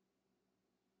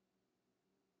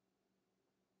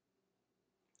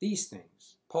 These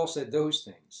things. Paul said those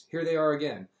things. Here they are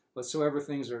again. Whatsoever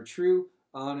things are true,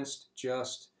 honest,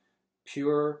 just,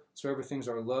 pure, whatsoever things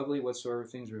are lovely, whatsoever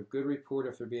things are of good report,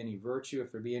 if there be any virtue,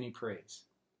 if there be any praise.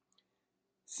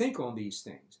 Think on these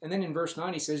things. And then in verse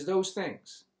 9 he says, those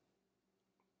things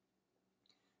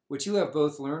which you have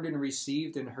both learned and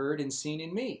received and heard and seen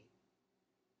in me.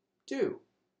 Do.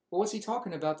 Well, what's he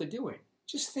talking about the doing?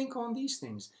 Just think on these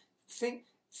things. Think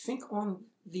on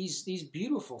these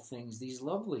beautiful things, these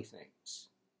lovely things.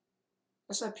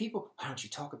 That's why people, why don't you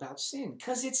talk about sin?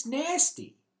 Because it's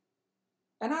nasty.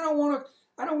 And I don't want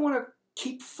to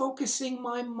keep focusing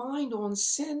my mind on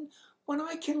sin when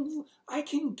I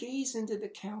can gaze into the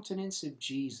countenance of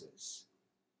Jesus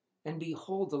and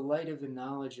behold the light of the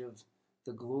knowledge of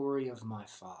the glory of my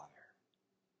Father.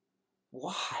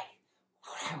 Why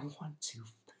would I want to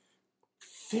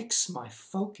fix my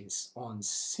focus on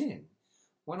sin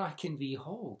when I can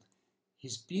behold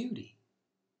his beauty?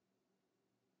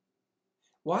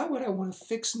 Why would I want to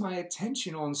fix my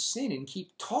attention on sin and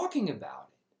keep talking about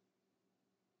it?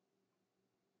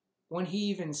 When he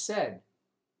even said,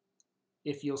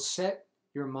 if you'll set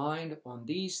your mind on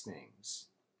these things,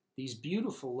 these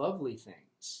beautiful, lovely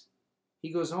things. He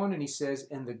goes on and he says,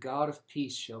 and the God of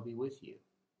peace shall be with you.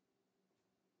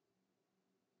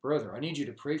 Brother, I need you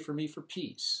to pray for me for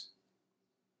peace.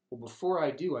 Well, before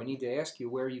I do, I need to ask you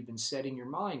where you've been setting your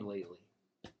mind lately.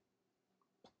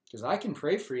 Because I can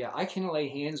pray for you. I can lay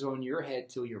hands on your head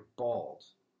till you're bald.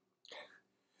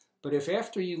 But if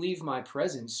after you leave my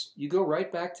presence, you go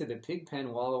right back to the pig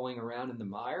pen wallowing around in the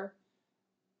mire,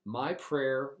 my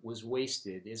prayer was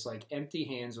wasted. It's like empty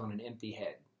hands on an empty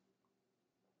head.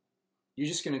 You're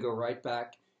just going to go right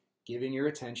back, giving your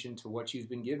attention to what you've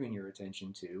been giving your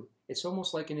attention to. It's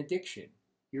almost like an addiction.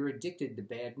 You're addicted to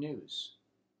bad news.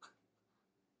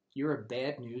 You're a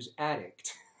bad news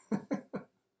addict.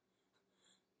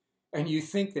 And you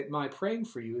think that my praying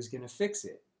for you is going to fix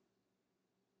it.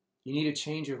 You need a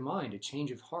change of mind, a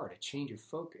change of heart, a change of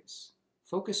focus.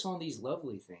 Focus on these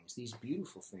lovely things, these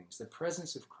beautiful things, the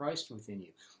presence of Christ within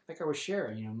you. Like I was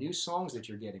sharing, new songs that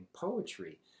you're getting,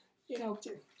 poetry,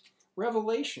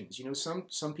 revelations.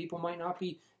 Some people might not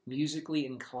be musically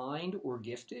inclined or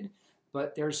gifted,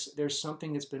 but there's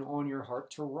something that's been on your heart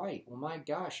to write. Well, my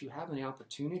gosh, you have an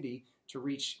opportunity to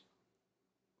reach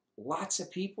lots of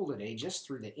people today just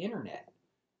through the internet.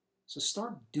 So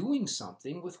start doing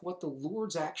something with what the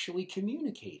Lord's actually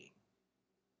communicating.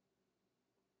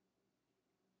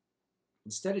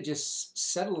 Instead of just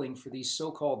settling for these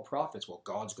so-called prophets, well,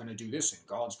 God's going to do this, and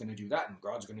God's going to do that, and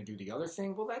God's going to do the other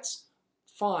thing. Well, that's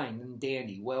fine and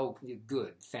dandy. Well,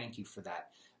 good. Thank you for that.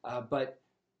 But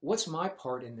what's my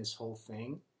part in this whole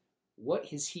thing?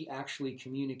 What is he actually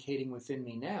communicating within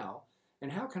me now?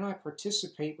 And how can I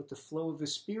participate with the flow of the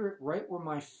Spirit right where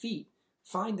my feet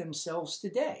find themselves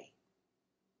today?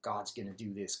 God's going to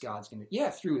do this. God's going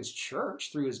to, through his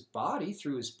church, through his body,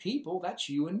 through his people. That's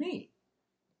you and me.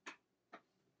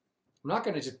 I'm not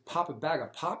going to just pop a bag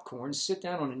of popcorn, sit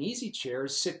down on an easy chair,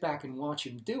 sit back and watch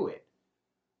him do it.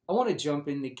 I want to jump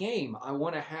in the game. I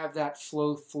want to have that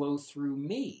flow through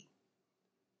me.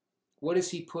 What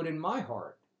does he put in my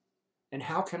heart? And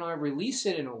how can I release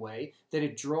it in a way that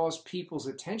it draws people's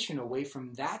attention away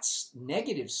from that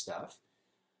negative stuff,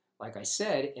 like I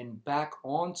said, and back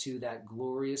onto that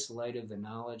glorious light of the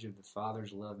knowledge of the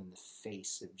Father's love in the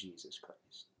face of Jesus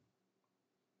Christ?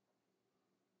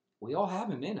 We all have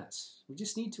him in us. We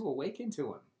just need to awaken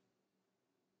to him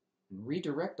and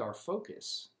redirect our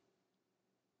focus.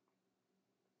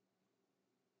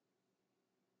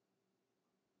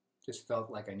 Just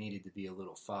felt like I needed to be a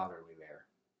little fatherly there.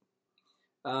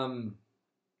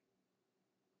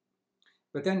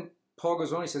 But then Paul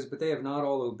goes on, he says, but they have not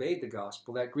all obeyed the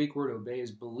gospel. That Greek word obey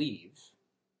is believe.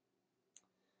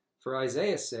 For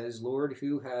Isaiah says, Lord,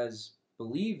 who has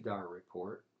believed our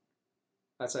report?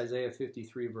 That's Isaiah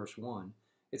 53 verse 1.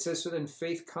 It says, so then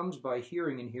faith comes by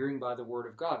hearing, and hearing by the word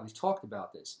of God. We've talked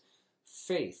about this.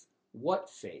 Faith. What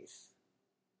faith?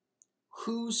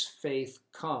 Whose faith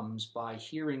comes by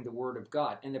hearing the word of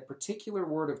God? And the particular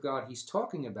word of God he's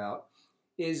talking about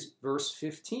is verse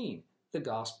 15, the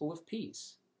gospel of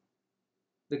peace,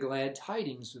 the glad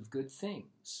tidings of good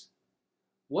things.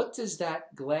 What does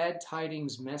that glad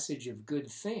tidings message of good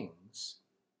things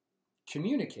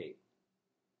communicate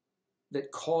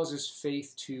that causes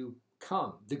faith to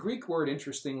come? The Greek word,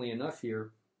 interestingly enough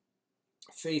here,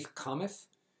 faith cometh.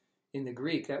 In the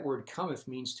Greek, that word cometh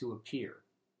means to appear.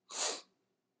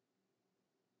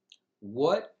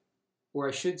 What, or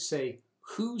I should say,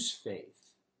 whose faith?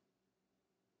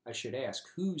 I should ask,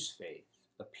 whose faith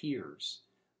appears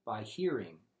by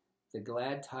hearing the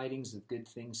glad tidings of good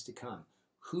things to come?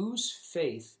 Whose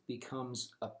faith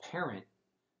becomes apparent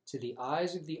to the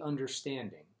eyes of the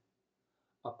understanding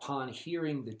upon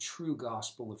hearing the true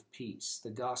gospel of peace, the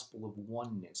gospel of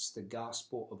oneness, the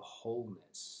gospel of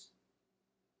wholeness?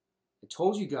 I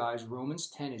told you guys Romans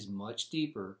 10 is much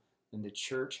deeper than the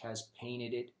church has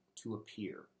painted it to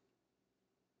appear.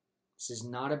 This is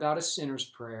not about a sinner's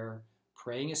prayer,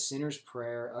 praying a sinner's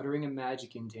prayer, uttering a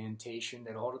magic incantation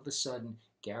that all of a sudden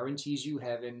guarantees you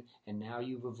heaven and now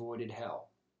you've avoided hell.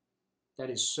 That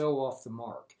is so off the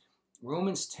mark.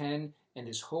 Romans 10 and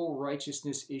this whole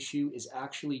righteousness issue is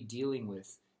actually dealing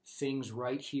with things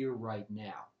right here, right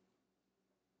now.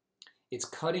 It's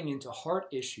cutting into heart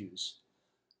issues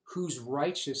whose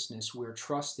righteousness we're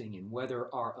trusting in,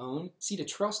 whether our own. See, to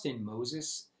trust in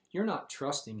Moses, you're not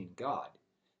trusting in God.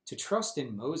 To trust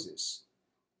in Moses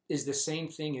is the same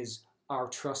thing as our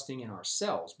trusting in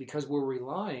ourselves, because we're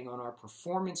relying on our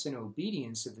performance and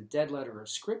obedience of the dead letter of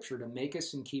Scripture to make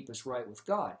us and keep us right with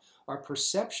God. Our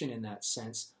perception in that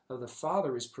sense of the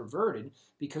Father is perverted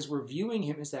because we're viewing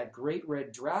him as that great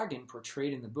red dragon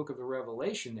portrayed in the book of the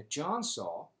Revelation that John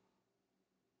saw,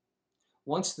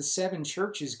 Once the 7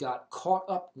 churches got caught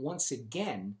up once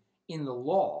again in the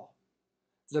law,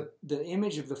 the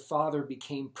image of the Father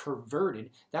became perverted.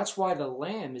 That's why the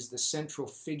Lamb is the central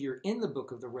figure in the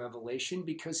book of the Revelation,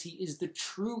 because he is the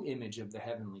true image of the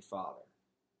Heavenly Father.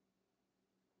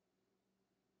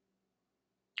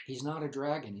 He's not a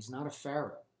dragon. He's not a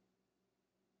Pharaoh.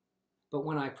 But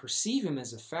when I perceive him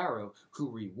as a Pharaoh who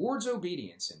rewards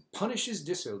obedience and punishes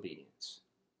disobedience,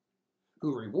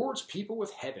 who rewards people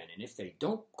with heaven, and if they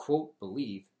don't, quote,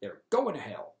 believe, they're going to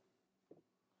hell.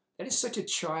 That is such a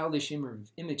childish,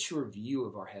 immature view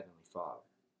of our Heavenly Father.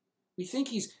 We think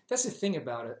that's the thing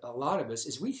about it, a lot of us,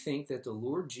 is we think that the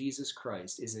Lord Jesus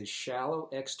Christ is as shallow,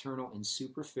 external, and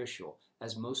superficial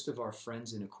as most of our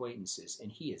friends and acquaintances,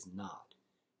 and he is not.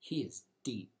 He is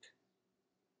deep.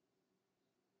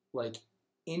 Like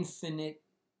infinite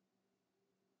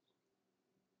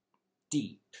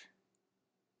deep.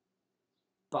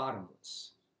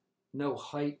 Bottomless. No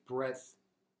height, breadth.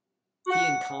 He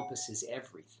encompasses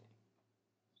everything.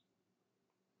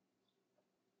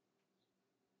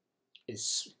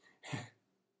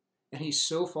 And he's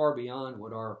so far beyond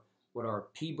what our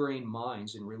pea-brain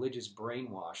minds and religious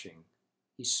brainwashing,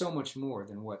 he's so much more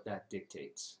than what that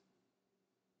dictates.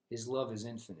 His love is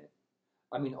infinite.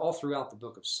 I mean, all throughout the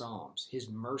book of Psalms, his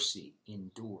mercy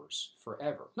endures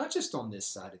forever. Not just on this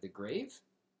side of the grave,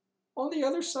 on the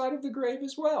other side of the grave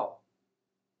as well.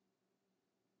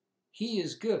 He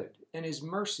is good, and his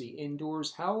mercy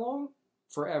endures how long?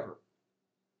 Forever.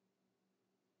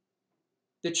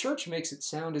 The church makes it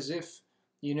sound as if,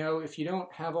 if you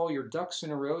don't have all your ducks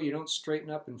in a row, you don't straighten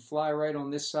up and fly right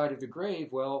on this side of the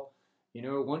grave, well,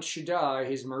 once you die,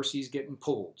 his mercy's getting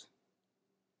pulled.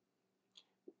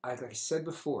 Like I said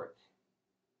before,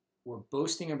 we're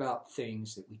boasting about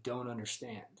things that we don't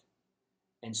understand.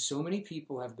 And so many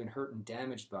people have been hurt and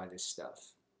damaged by this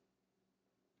stuff.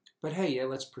 But hey, yeah,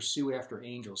 let's pursue after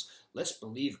angels. Let's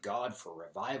believe God for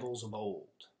revivals of old.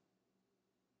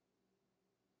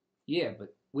 Yeah,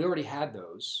 but we already had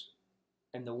those.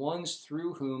 And the ones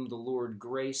through whom the Lord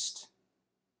graced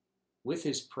with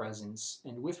his presence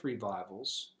and with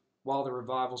revivals, while the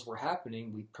revivals were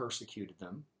happening, we persecuted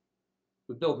them.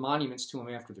 We build monuments to them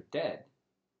after they're dead.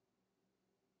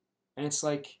 And it's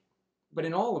like, but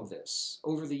in all of this,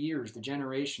 over the years, the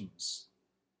generations,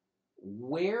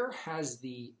 where has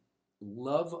the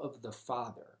love of the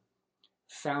Father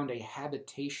found a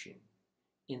habitation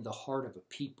in the heart of a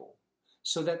people,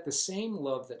 so that the same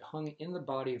love that hung in the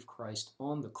body of Christ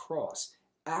on the cross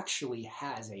actually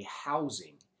has a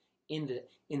housing in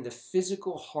the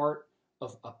physical heart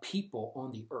of a people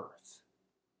on the earth?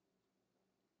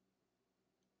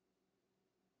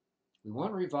 We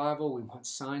want revival, we want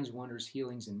signs, wonders,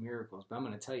 healings, and miracles. But I'm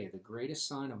going to tell you, the greatest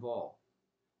sign of all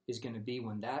is going to be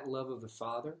when that love of the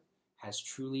Father has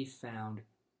truly found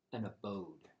an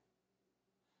abode.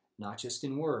 Not just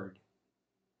in word,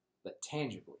 but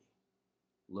tangibly.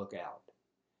 Look out.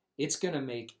 It's going to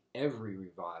make every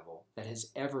revival that has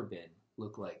ever been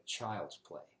look like child's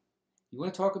play. You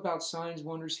want to talk about signs,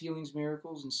 wonders, healings,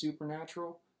 miracles, and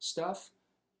supernatural stuff?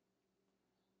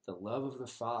 The love of the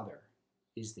Father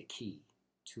is the key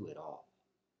to it all.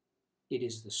 It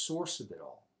is the source of it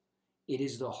all. It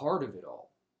is the heart of it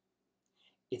all.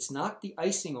 It's not the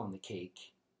icing on the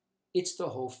cake. It's the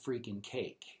whole freaking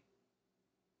cake.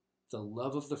 The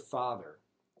love of the Father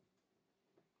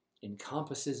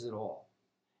encompasses it all.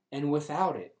 And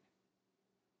without it,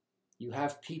 you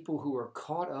have people who are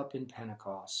caught up in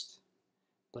Pentecost,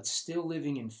 but still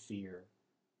living in fear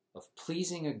of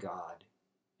pleasing a God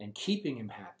and keeping him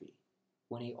happy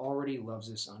when he already loves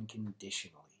us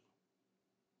unconditionally.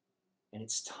 And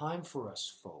it's time for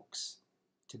us, folks,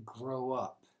 to grow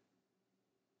up.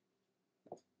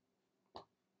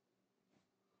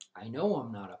 I know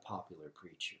I'm not a popular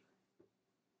preacher.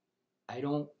 I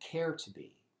don't care to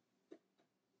be.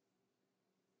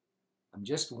 I'm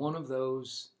just one of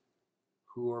those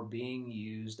who are being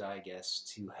used, I guess,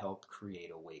 to help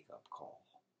create a wake-up call.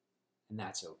 And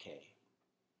that's okay.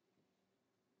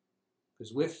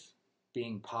 Because with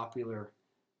being popular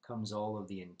comes all of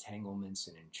the entanglements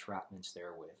and entrapments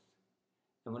therewith.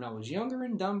 And when I was younger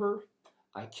and dumber,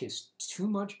 I kissed too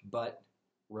much butt,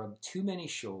 rubbed too many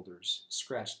shoulders,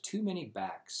 scratched too many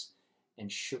backs,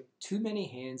 and shook too many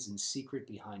hands in secret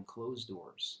behind closed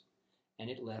doors. And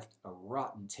it left a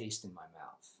rotten taste in my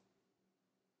mouth.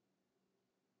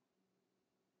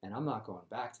 And I'm not going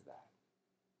back to that.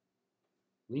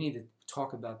 We need to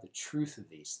talk about the truth of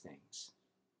these things.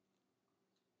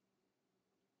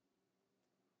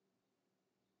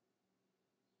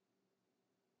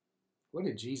 What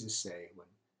did Jesus say when,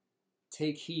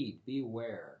 take heed,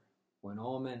 beware, when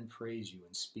all men praise you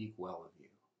and speak well of you.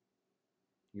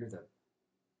 You're the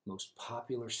most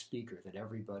popular speaker that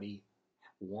everybody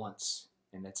wants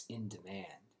and that's in demand.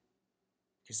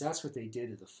 Because that's what they did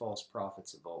to the false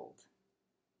prophets of old.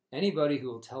 Anybody who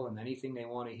will tell them anything they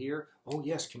want to hear, oh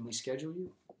yes, can we schedule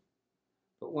you?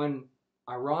 But when,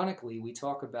 ironically, we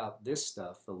talk about this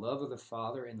stuff, the love of the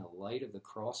Father in the light of the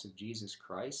cross of Jesus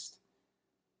Christ,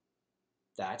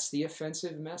 that's the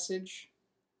offensive message?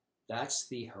 That's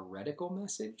the heretical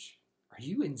message? Are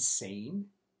you insane?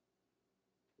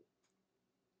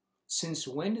 Since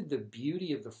when did the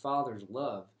beauty of the Father's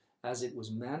love, as it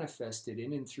was manifested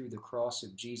in and through the cross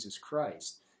of Jesus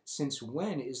Christ, since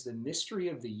when is the mystery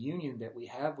of the union that we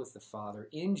have with the Father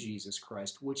in Jesus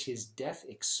Christ, which his death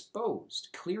exposed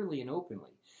clearly and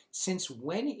openly, since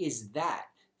when is that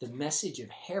the message of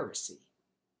heresy?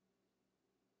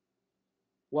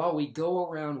 While we go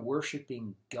around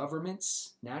worshiping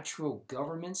governments, natural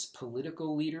governments,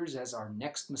 political leaders as our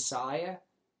next Messiah,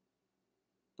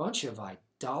 bunch of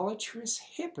idolatrous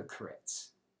hypocrites.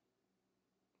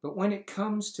 But when it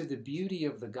comes to the beauty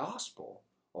of the gospel,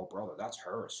 oh brother, that's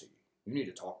heresy. You need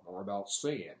to talk more about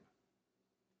sin.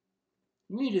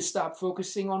 You need to stop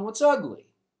focusing on what's ugly.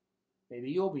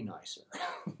 Maybe you'll be nicer.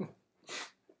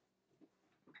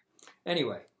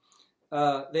 Anyway,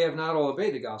 they have not all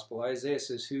obeyed the gospel. Isaiah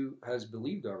says, who has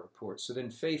believed our report? So then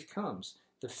faith comes.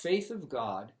 The faith of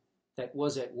God that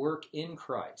was at work in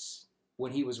Christ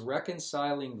when he was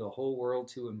reconciling the whole world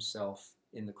to himself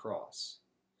in the cross.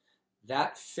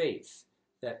 That faith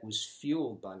that was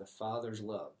fueled by the Father's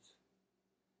love,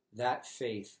 that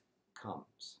faith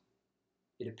comes.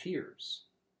 It appears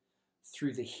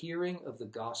through the hearing of the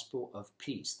gospel of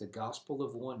peace, the gospel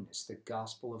of oneness, the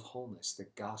gospel of wholeness, the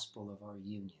gospel of our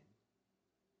union.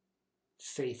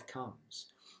 Faith comes.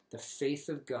 The faith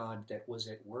of God that was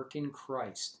at work in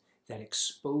Christ, that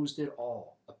exposed it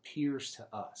all, appears to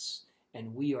us,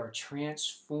 and we are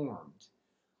transformed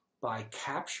by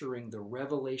capturing the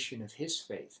revelation of his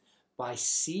faith, by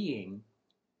seeing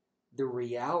the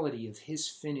reality of his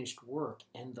finished work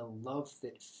and the love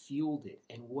that fueled it.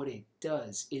 And what it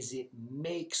does is it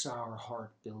makes our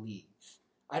heart believe.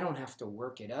 I don't have to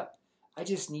work it up. I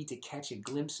just need to catch a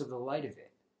glimpse of the light of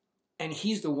it. And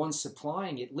he's the one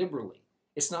supplying it liberally.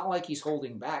 It's not like he's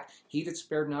holding back. He that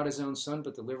spared not his own son,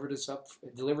 but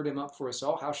delivered him up for us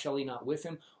all, how shall he not with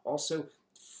him also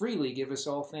freely give us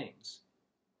all things?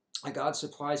 God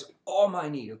supplies all my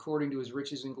need according to his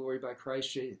riches and glory by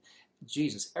Christ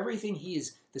Jesus. Everything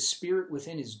the Spirit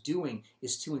within is doing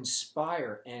is to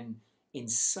inspire and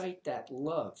incite that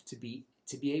love to be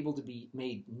able to be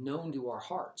made known to our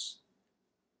hearts.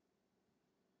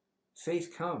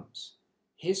 Faith comes.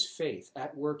 His faith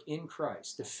at work in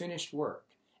Christ, the finished work,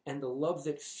 and the love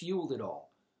that fueled it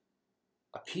all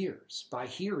appears by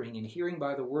hearing, and hearing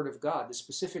by the word of God. The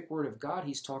specific word of God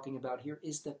he's talking about here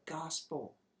is the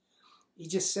gospel. He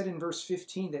just said in verse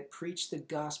 15 that preach the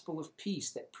gospel of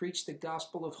peace, that preach the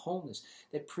gospel of wholeness,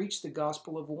 that preach the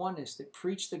gospel of oneness, that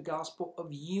preach the gospel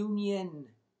of union.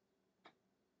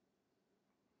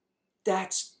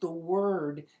 That's the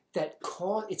word that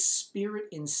it's Spirit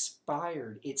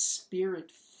inspired, it's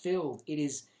Spirit filled.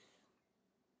 It's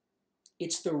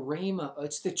the rhema,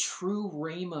 it's the true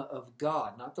rhema of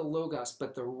God, not the logos,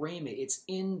 but the rhema. It's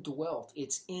indwelt,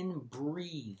 it's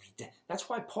inbreathed. That's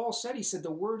why Paul said, he said,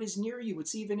 the word is near you.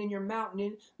 It's even in your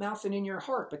mouth and in your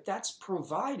heart. But that's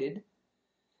provided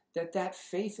that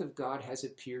faith of God has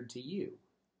appeared to you.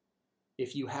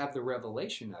 If you have the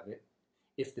revelation of it,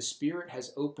 if the Spirit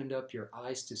has opened up your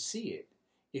eyes to see it,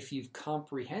 if you've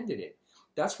comprehended it.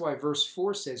 That's why verse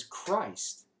 4 says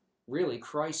Christ, really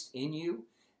Christ in you.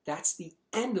 That's the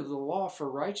end of the law for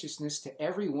righteousness to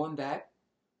everyone that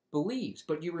believes.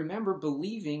 But you remember,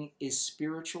 believing is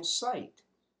spiritual sight.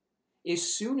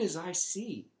 As soon as I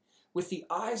see with the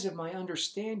eyes of my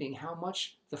understanding how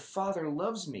much the Father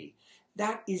loves me,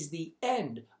 that is the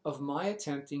end of my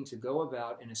attempting to go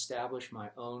about and establish my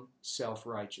own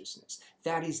self-righteousness.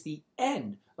 That is the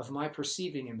end of my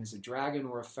perceiving him as a dragon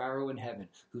or a Pharaoh in heaven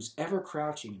who's ever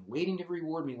crouching and waiting to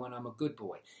reward me when I'm a good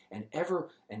boy and ever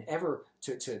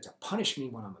to punish me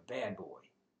when I'm a bad boy.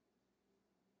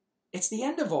 It's the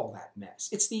end of all that mess.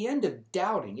 It's the end of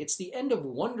doubting. It's the end of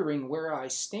wondering where I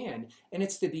stand. And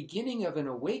it's the beginning of an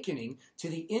awakening to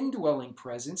the indwelling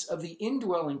presence of the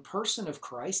indwelling person of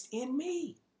Christ in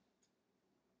me.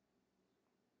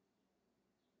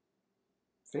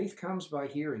 Faith comes by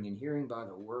hearing, and hearing by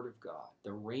the word of God, the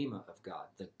rhema of God,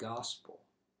 the gospel.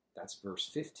 That's verse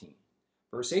 15.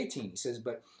 Verse 18, he says,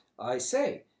 but I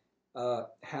say,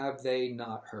 have they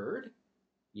not heard?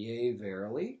 Yea,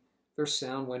 verily. their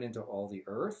sound went into all the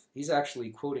earth. He's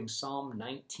actually quoting Psalm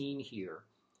 19 here.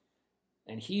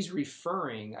 And he's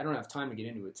referring, I don't have time to get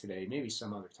into it today, maybe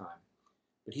some other time,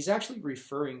 but he's actually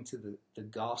referring to the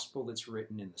gospel that's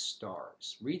written in the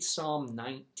stars. Read Psalm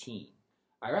 19.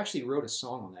 I actually wrote a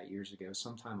song on that years ago.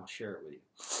 Sometime I'll share it with you.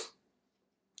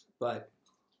 But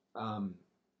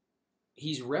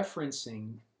he's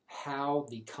referencing how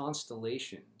the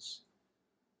constellations,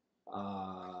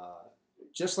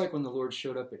 just like when the Lord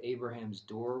showed up at Abraham's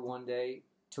door one day,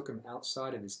 took him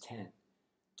outside of his tent,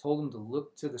 told him to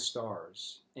look to the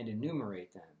stars and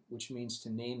enumerate them, which means to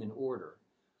name in order.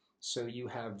 So you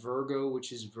have Virgo,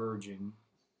 which is virgin.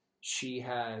 She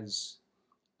has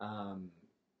a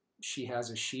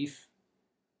sheaf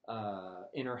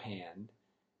in her hand.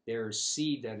 There's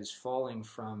seed that is falling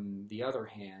from the other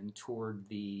hand toward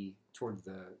the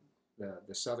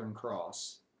Southern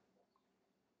Cross.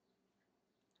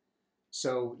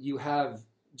 So you have,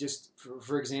 just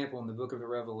for example, in the book of the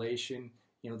Revelation,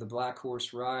 the black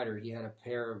horse rider, he had a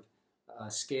pair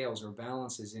of scales or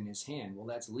balances in his hand. Well,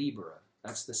 that's Libra.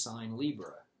 That's the sign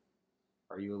Libra.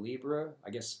 Are you a Libra?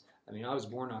 I was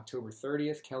born October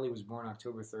 30th. Kelly was born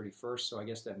October 31st, so I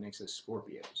guess that makes us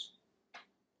Scorpios.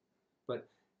 But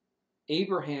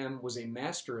Abraham was a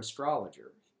master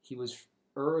astrologer. He was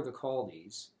Ur the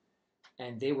Chaldees,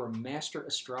 and they were master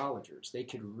astrologers. They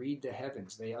could read the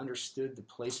heavens. They understood the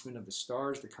placement of the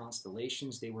stars, the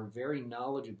constellations. They were very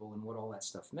knowledgeable in what all that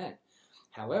stuff meant.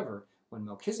 However, when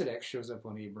Melchizedek shows up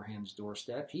on Abraham's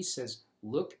doorstep, he says,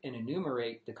 look and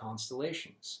enumerate the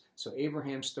constellations. So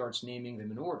Abraham starts naming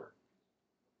them in order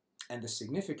and the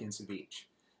significance of each.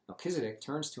 Melchizedek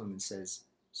turns to him and says,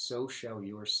 so shall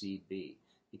your seed be.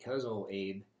 Because, oh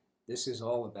Abe, this is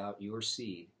all about your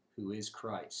seed, who is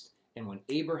Christ. And when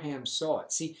Abraham saw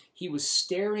it, see, he was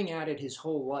staring at it his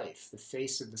whole life, the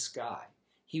face of the sky.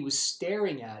 He was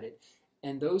staring at it,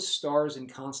 and those stars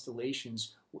and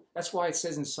constellations, that's why it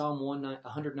says in Psalm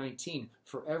 119,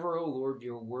 forever, O Lord,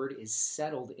 your word is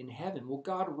settled in heaven. Well,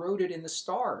 God wrote it in the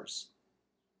stars.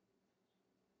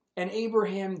 And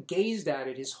Abraham gazed at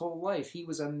it his whole life. He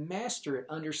was a master at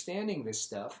understanding this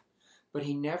stuff, but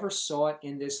he never saw it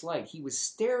in this light. He was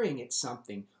staring at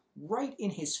something right in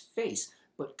his face,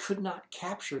 but could not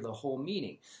capture the whole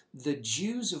meaning. The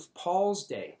Jews of Paul's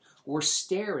day were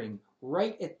staring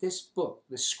right at this book,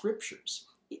 the scriptures,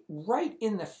 right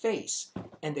in the face,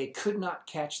 and they could not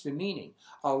catch the meaning.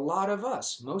 A lot of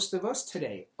us, most of us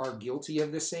today, are guilty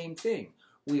of the same thing.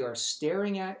 We are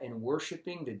staring at and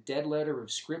worshiping the dead letter of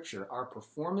Scripture, our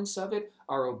performance of it,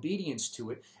 our obedience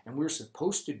to it, and we're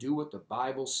supposed to do what the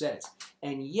Bible says.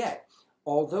 And yet,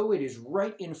 although it is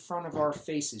right in front of our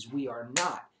faces, we are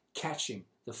not catching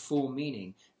the full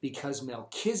meaning because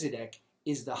Melchizedek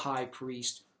is the high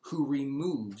priest who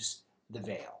removes the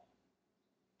veil.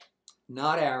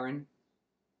 Not Aaron,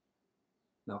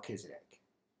 Melchizedek.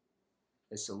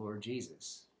 It's the Lord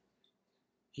Jesus.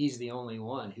 He's the only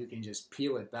one who can just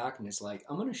peel it back, and it's like,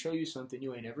 I'm going to show you something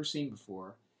you ain't ever seen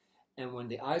before, and when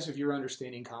the eyes of your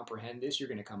understanding comprehend this, you're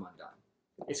going to come undone.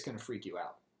 It's going to freak you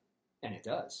out. And it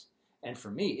does. And for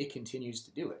me, it continues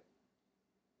to do it.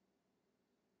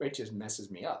 It just messes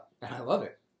me up, and I love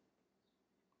it.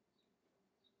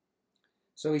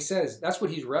 So he says, that's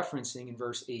what he's referencing in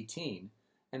verse 18.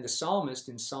 And the psalmist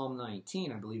in Psalm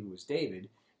 19, I believe it was David,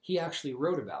 he actually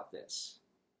wrote about this.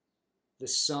 The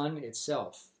sun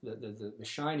itself, the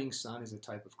shining sun, is a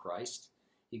type of Christ.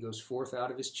 He goes forth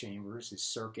out of his chambers, his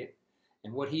circuit,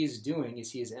 and what he is doing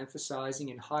is he is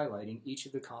emphasizing and highlighting each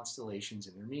of the constellations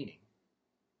and their meaning.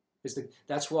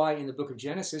 That's why in the book of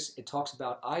Genesis it talks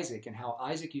about Isaac and how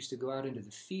Isaac used to go out into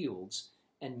the fields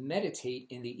and meditate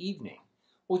in the evening.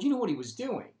 Well, you know what he was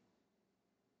doing?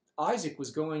 Isaac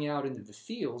was going out into the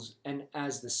fields, and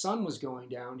as the sun was going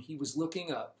down, he was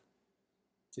looking up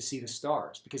to see the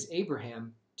stars, because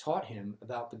Abraham taught him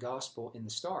about the gospel in the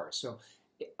stars. So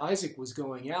Isaac was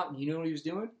going out, and you know what he was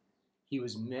doing? He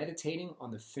was meditating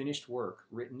on the finished work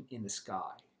written in the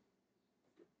sky.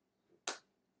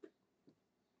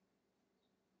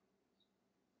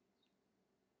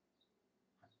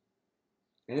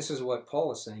 And this is what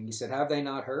Paul is saying. He said, have they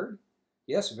not heard?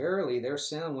 Yes, verily, their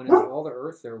sound went into all the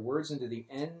earth, their words into the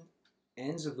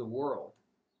ends of the world.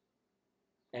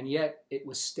 And yet it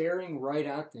was staring right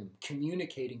at them,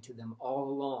 communicating to them all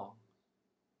along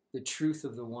the truth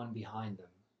of the one behind them.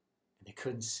 And they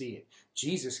couldn't see it.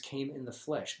 Jesus came in the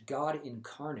flesh. God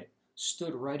incarnate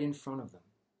stood right in front of them,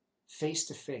 face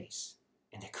to face,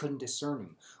 and they couldn't discern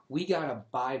him. We got a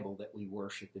Bible that we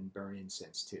worship and burn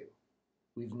incense to.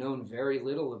 We've known very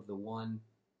little of the one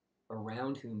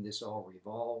around whom this all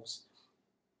revolves,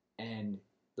 and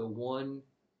the one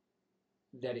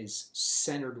that is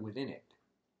centered within it,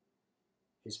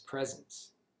 his presence.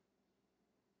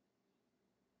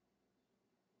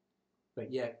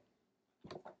 But yet,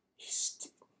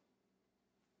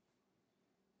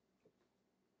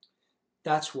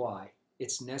 that's why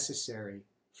it's necessary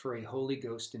for a Holy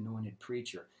Ghost anointed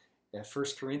preacher. 1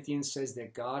 Corinthians says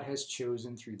that God has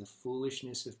chosen through the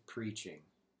foolishness of preaching,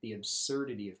 the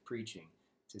absurdity of preaching,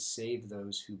 to save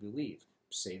those who believe.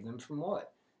 Save them from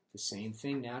what? The same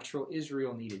thing natural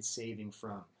Israel needed saving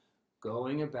from,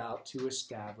 going about to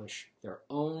establish their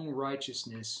own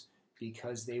righteousness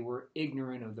because they were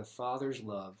ignorant of the Father's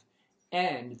love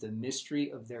and the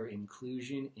mystery of their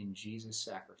inclusion in Jesus'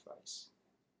 sacrifice.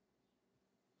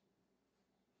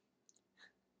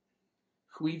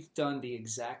 We've done the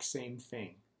exact same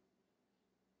thing.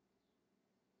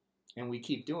 And we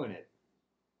keep doing it.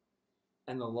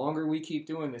 And the longer we keep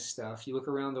doing this stuff, you look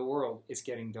around the world, it's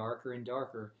getting darker and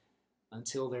darker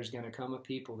until there's going to come a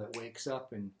people that wakes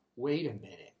up and, wait a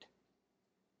minute.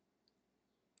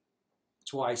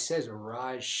 That's why he says,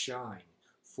 arise, shine,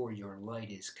 for your light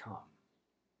is come.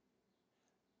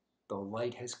 The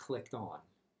light has clicked on,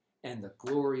 and the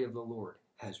glory of the Lord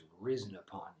has risen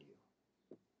upon you.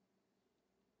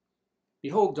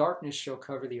 Behold, darkness shall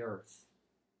cover the earth,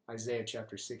 Isaiah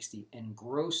chapter 60, and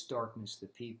gross darkness the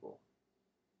people.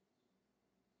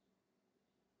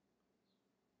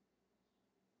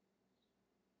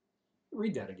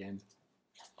 Read that again.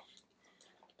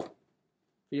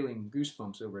 Feeling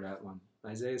goosebumps over that one.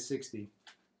 Isaiah 60.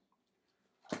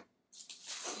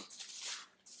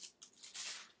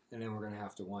 And then we're going to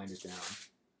have to wind it down.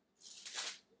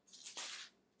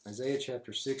 Isaiah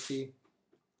chapter 60,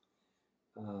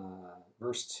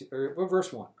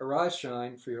 verse 1. Arise,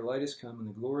 shine, for your light is come, and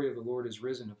the glory of the Lord is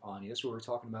risen upon you. That's what we were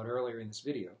talking about earlier in this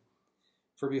video.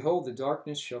 For behold, the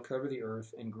darkness shall cover the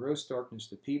earth, and gross darkness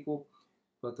the people,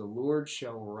 but the Lord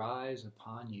shall rise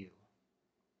upon you.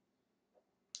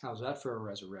 How's that for a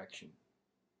resurrection?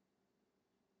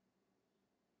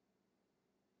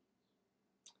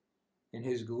 And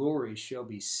his glory shall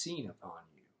be seen upon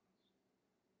you.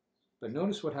 But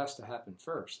notice what has to happen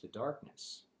first, the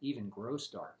darkness, even gross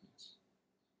darkness.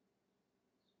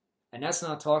 And that's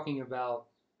not talking about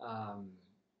the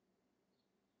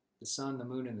sun, the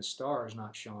moon, and the stars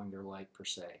not showing their light per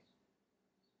se.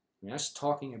 I mean, that's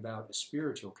talking about a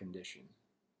spiritual condition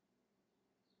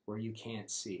where you can't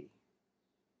see.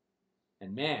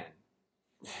 And man,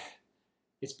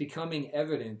 it's becoming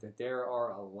evident that there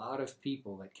are a lot of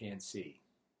people that can't see.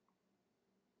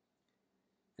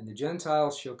 And the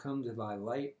Gentiles shall come to thy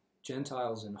light,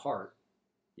 Gentiles in heart.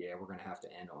 Yeah, we're going to have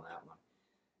to end on that one.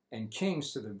 And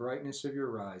kings to the brightness of your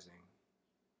rising.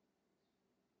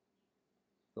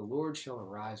 The Lord shall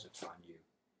arise upon you.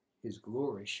 His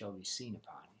glory shall be seen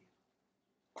upon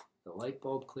you. The light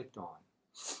bulb clicked on.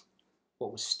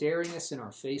 What was staring us in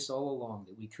our face all along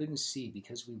that we couldn't see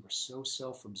because we were so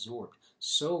self-absorbed,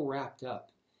 so wrapped up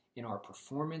in our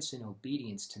performance and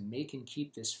obedience to make and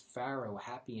keep this Pharaoh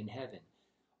happy in heaven.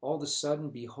 All of a sudden,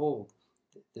 behold,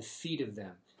 the feet of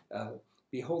them.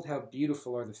 Behold how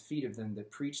beautiful are the feet of them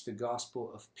that preach the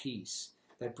gospel of peace,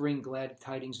 that bring glad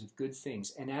tidings of good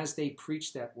things. And as they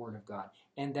preach that word of God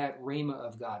and that rhema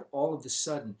of God, all of a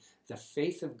sudden, the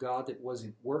faith of God that was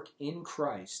at work in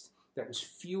Christ, that was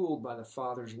fueled by the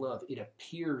Father's love, it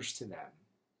appears to them.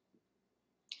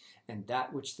 And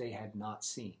that which they had not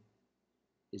seen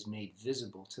is made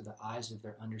visible to the eyes of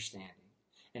their understanding.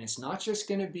 And it's not just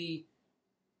going to be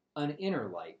an inner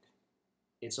light.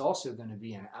 It's also going to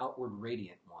be an outward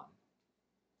radiant one.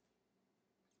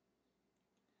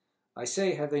 I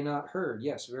say, have they not heard?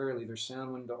 Yes, verily, their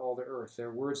sound went to all the earth,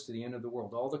 their words to the end of the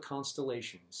world, all the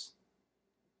constellations.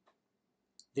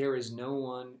 There is no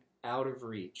one out of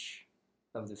reach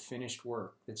of the finished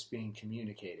work that's being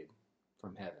communicated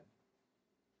from heaven.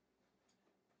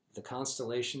 The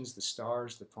constellations, the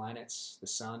stars, the planets, the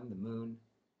sun, the moon,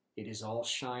 it is all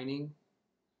shining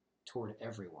toward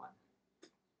everyone.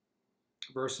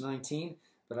 Verse 19,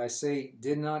 but I say,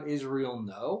 did not Israel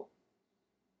know?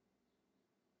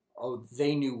 Oh,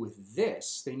 they knew with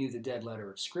this. They knew the dead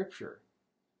letter of Scripture.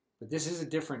 But this is a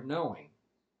different knowing.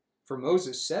 For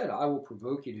Moses said, I will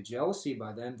provoke you to jealousy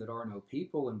by them that are no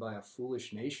people, and by a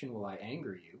foolish nation will I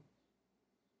anger you.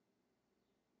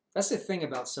 That's the thing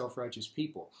about self-righteous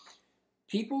people.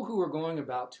 People who are going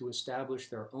about to establish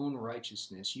their own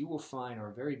righteousness, you will find are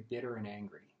very bitter and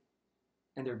angry.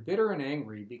 And they're bitter and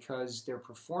angry because their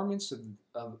performance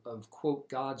of quote,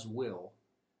 God's will,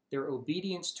 their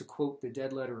obedience to, quote, the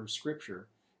dead letter of Scripture,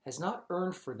 has not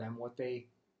earned for them what they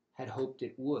had hoped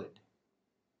it would.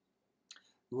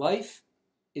 Life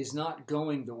is not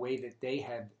going the way that they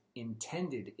had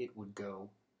intended it would go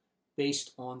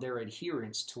based on their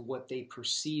adherence to what they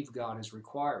perceive God as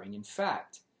requiring. In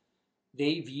fact,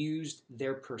 they've used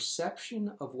their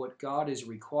perception of what God is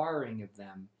requiring of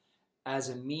them as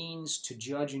a means to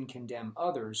judge and condemn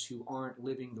others who aren't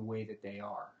living the way that they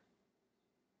are.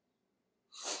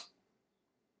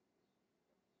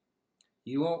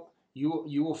 You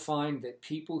will find that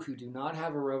people who do not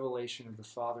have a revelation of the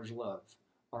Father's love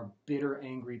are bitter,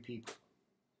 angry people.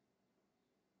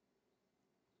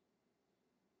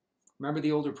 Remember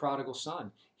the older prodigal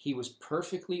son. He was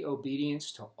perfectly obedient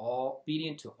to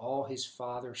all his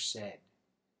father said.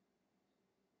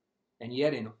 And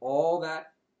yet in all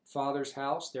that father's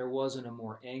house, there wasn't a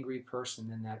more angry person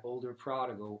than that older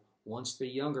prodigal once the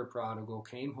younger prodigal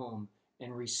came home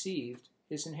and received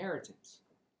his inheritance.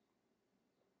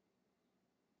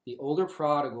 The older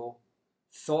prodigal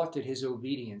thought that his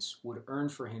obedience would earn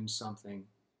for him something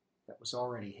that was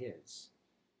already his.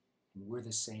 And we're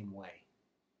the same way.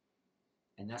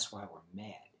 And that's why we're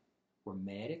mad. We're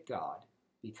mad at God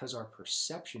because our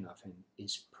perception of him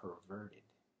is perverted.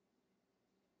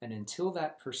 And until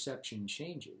that perception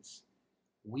changes,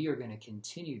 we are going to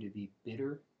continue to be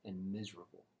bitter and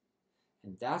miserable.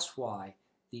 And that's why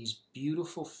these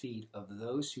beautiful feet of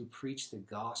those who preach the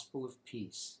gospel of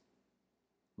peace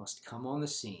must come on the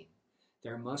scene.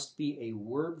 There must be a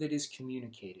word that is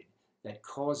communicated that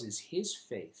causes his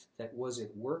faith that was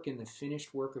at work in the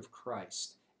finished work of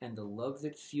Christ and the love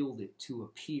that fueled it to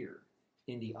appear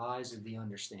in the eyes of the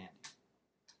understanding.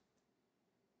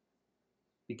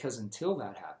 Because until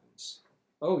that happens,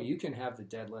 you can have the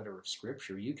dead letter of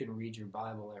Scripture. You can read your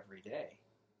Bible every day.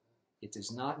 It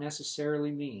does not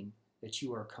necessarily mean that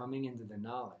you are coming into the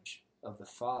knowledge of the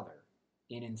Father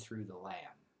in and through the Lamb.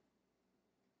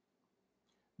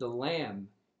 The Lamb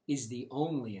is the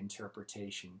only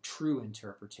interpretation, true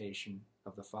interpretation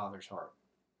of the Father's heart.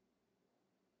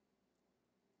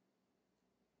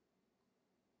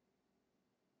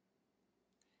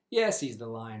 Yes, he's the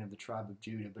Lion of the tribe of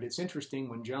Judah, but it's interesting,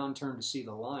 when John turned to see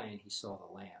the lion, he saw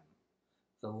the Lamb.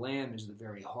 The Lamb is the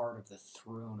very heart of the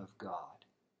throne of God.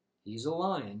 He's a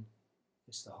lion,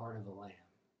 it's the heart of the Lamb.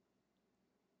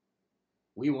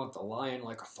 We want the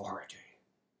lion-like authority.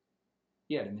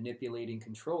 Yeah, to manipulate and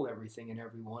control everything and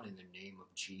everyone in the name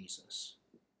of Jesus.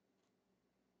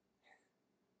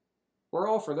 We're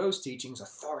all for those teachings,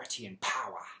 authority and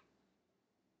power.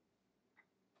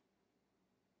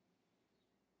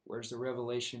 Where's the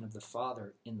revelation of the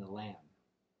Father in the Lamb?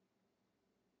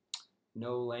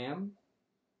 No Lamb,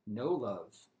 no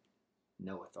love,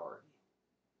 no authority.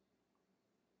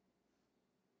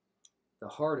 The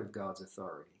heart of God's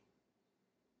authority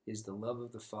is the love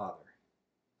of the Father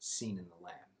seen in the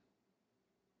Lamb.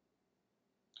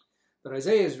 But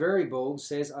Isaiah is very bold,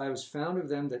 says, I was found of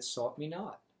them that sought me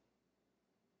not.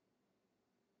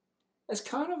 It's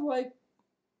kind of like,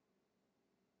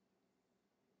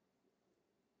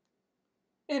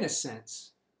 in a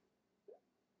sense,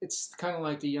 it's kind of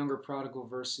like the younger prodigal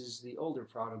versus the older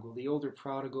prodigal. The older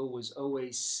prodigal was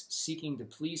always seeking to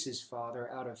please his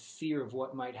father out of fear of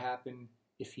what might happen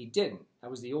if he didn't.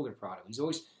 That was the older prodigal. He's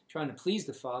always trying to please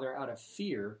the father out of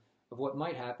fear of what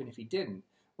might happen if he didn't.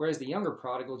 Whereas the younger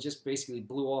prodigal just basically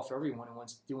blew off everyone and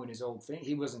was doing his old thing.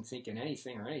 He wasn't thinking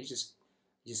anything or anything.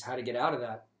 He just had to get out of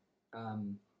that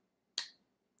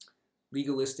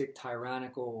legalistic,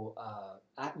 tyrannical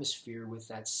atmosphere with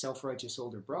that self-righteous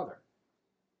older brother.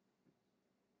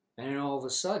 And then all of a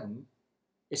sudden,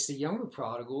 it's the younger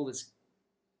prodigal that's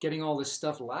getting all this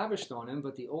stuff lavished on him,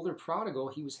 but the older prodigal,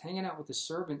 he was hanging out with the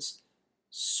servants,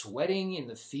 sweating in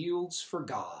the fields for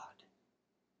God.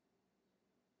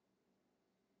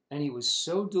 And he was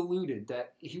so deluded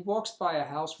that he walks by a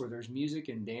house where there's music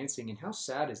and dancing, and how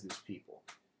sad is this people?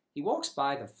 He walks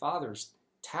by the Father's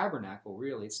tabernacle,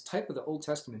 really. It's a type of the Old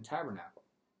Testament tabernacle.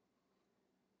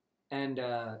 And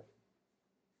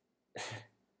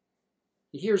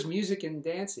he hears music and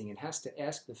dancing and has to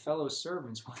ask the fellow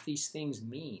servants what these things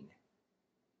mean.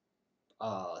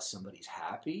 Somebody's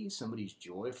happy, somebody's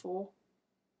joyful,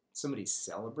 somebody's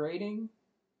celebrating.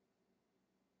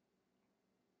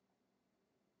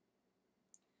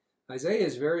 Isaiah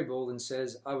is very bold and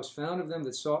says, I was found of them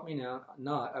that sought me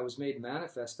not, I was made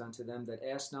manifest unto them that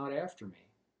asked not after me.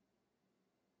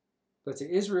 But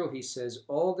to Israel he says,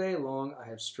 all day long I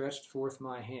have stretched forth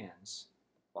my hands,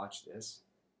 watch this,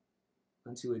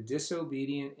 unto a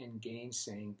disobedient and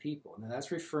gainsaying people. Now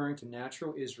that's referring to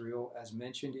natural Israel as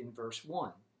mentioned in verse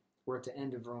 1. We're at the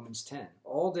end of Romans 10.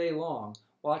 All day long,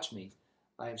 watch me,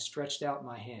 I have stretched out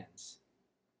my hands.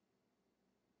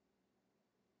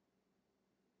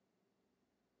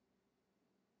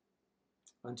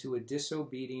 Unto a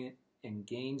disobedient and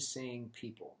gainsaying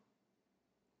people.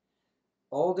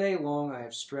 All day long I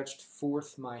have stretched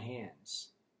forth my hands.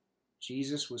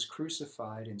 Jesus was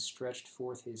crucified and stretched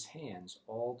forth his hands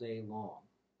all day long.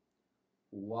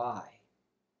 Why?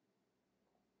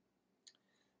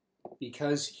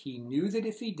 Because he knew that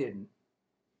if he didn't,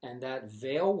 and that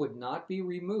veil would not be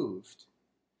removed,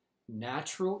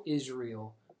 natural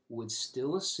Israel would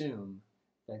still assume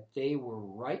that they were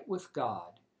right with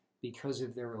God because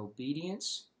of their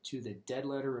obedience to the dead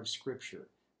letter of Scripture,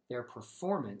 their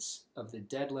performance of the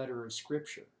dead letter of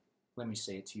Scripture. Let me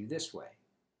say it to you this way.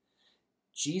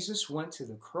 Jesus went to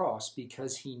the cross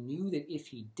because he knew that if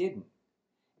he didn't,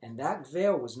 and that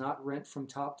veil was not rent from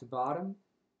top to bottom,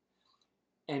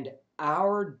 and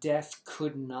our death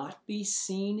could not be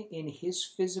seen in his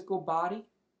physical body,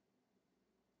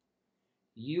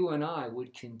 you and I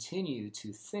would continue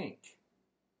to think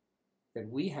that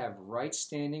we have right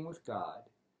standing with God,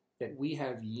 that we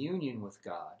have union with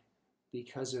God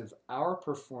because of our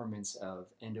performance of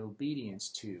and obedience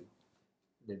to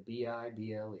the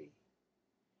Bible.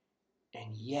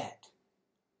 And yet,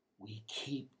 we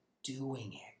keep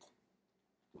doing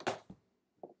it.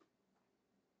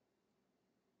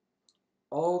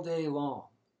 All day long,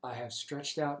 I have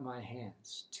stretched out my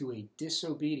hands to a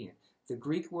disobedient. The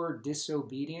Greek word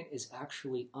disobedient is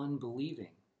actually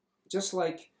unbelieving. Just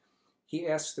like he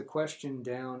asks the question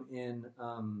down in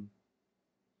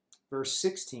verse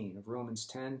 16 of Romans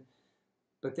 10,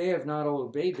 but they have not all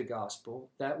obeyed the gospel.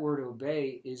 That word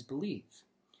obey is believe.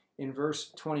 In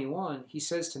verse 21, he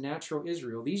says to natural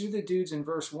Israel, these are the dudes in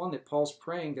verse 1 that Paul's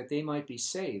praying that they might be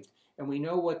saved. And we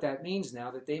know what that means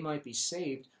now, that they might be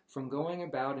saved from going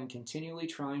about and continually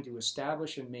trying to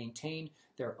establish and maintain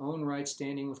their own right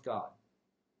standing with God.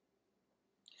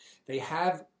 They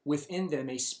have within them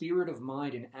a spirit of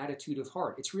mind and attitude of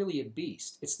heart. It's really a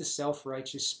beast. It's the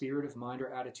self-righteous spirit of mind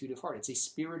or attitude of heart. It's a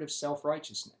spirit of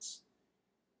self-righteousness.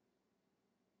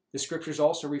 The scriptures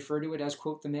also refer to it as,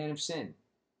 quote, the man of sin.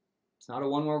 It's not a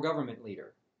one-world government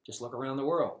leader. Just look around the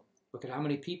world. Look at how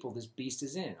many people this beast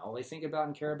is in. All they think about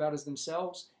and care about is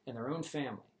themselves and their own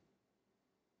family.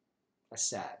 That's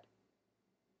sad.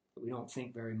 But we don't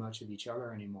think very much of each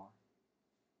other anymore.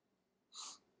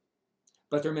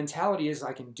 But their mentality is,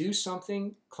 I can do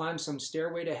something, climb some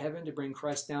stairway to heaven to bring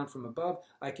Christ down from above.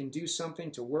 I can do something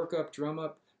to work up, drum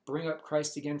up, bring up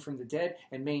Christ again from the dead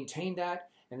and maintain that,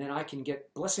 and then I can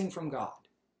get blessing from God.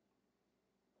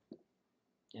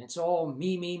 And it's all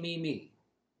me, me, me, me.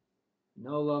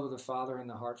 No love of the Father in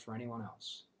the heart for anyone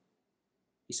else.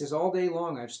 He says, all day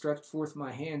long I've stretched forth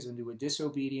my hands unto a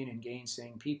disobedient and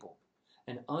gainsaying people,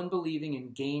 an unbelieving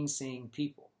and gainsaying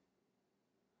people.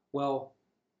 Well,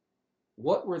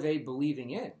 what were they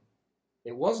believing in?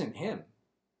 It wasn't him.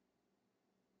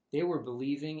 They were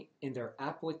believing in their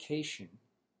application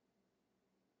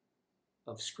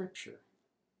of Scripture.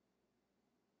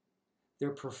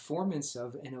 Their performance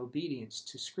of and obedience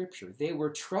to Scripture. They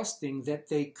were trusting that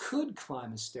they could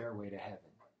climb a stairway to heaven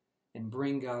and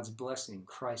bring God's blessing,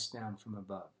 Christ down from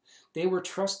above. They were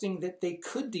trusting that they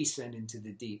could descend into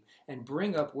the deep and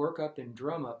bring up, work up, and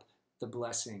drum up the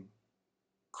blessing,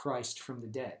 Christ from the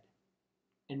dead,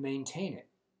 and maintain it.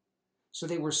 So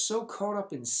they were so caught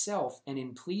up in self and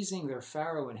in pleasing their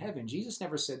Pharaoh in heaven. Jesus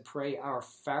never said, pray our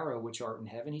Pharaoh which art in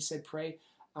heaven. He said, pray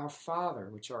our Father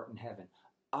which art in heaven.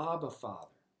 Abba, Father.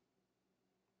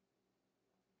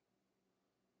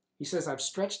 He says, I've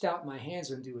stretched out my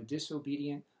hands unto a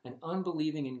disobedient, an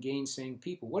unbelieving, and gainsaying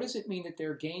people. What does it mean that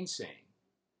they're gainsaying?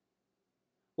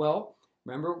 Well,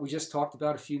 remember we just talked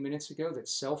about a few minutes ago that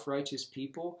self-righteous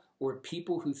people, or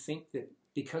people who think that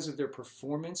because of their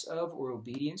performance of or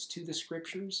obedience to the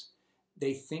Scriptures,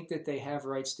 they think that they have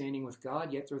right standing with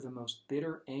God, yet they're the most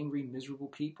bitter, angry, miserable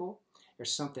people.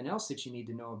 There's something else that you need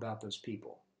to know about those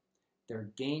people.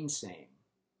 They're gainsaying.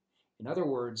 In other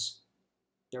words,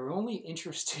 they're only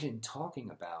interested in talking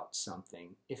about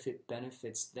something if it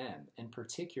benefits them, and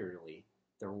particularly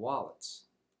their wallets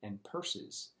and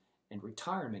purses and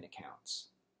retirement accounts.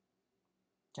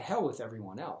 To hell with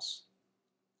everyone else.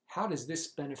 How does this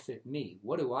benefit me?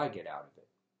 What do I get out of it?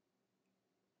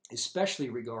 Especially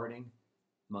regarding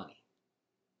money.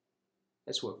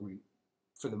 That's what we,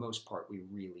 for the most part, we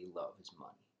really love is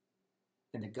money.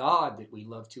 And the God that we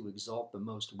love to exalt the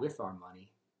most with our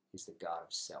money is the God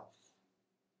of self.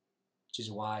 Which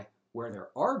is why where there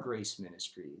are grace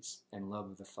ministries and love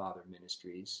of the Father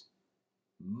ministries,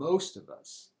 most of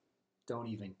us don't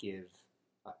even give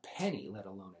a penny, let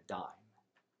alone a dime.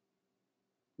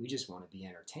 We just want to be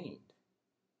entertained.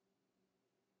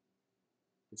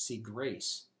 But see,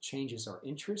 grace changes our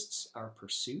interests, our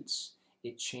pursuits.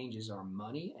 It changes our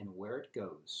money and where it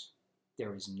goes.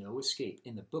 There is no escape.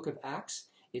 In the book of Acts,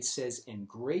 it says, and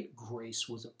great grace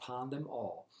was upon them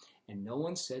all, and no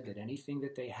one said that anything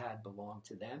that they had belonged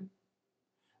to them,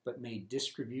 but made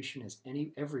distribution as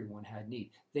everyone had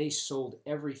need. They sold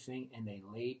everything and they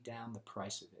laid down the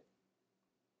price of it.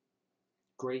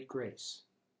 Great grace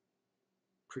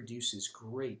produces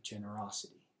great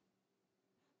generosity.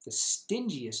 The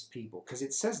stingiest people, because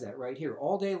it says that right here,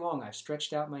 all day long I've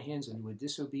stretched out my hands unto a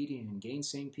disobedient and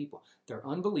gainsaying people. They're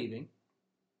unbelieving.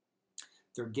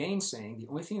 They're gainsaying. The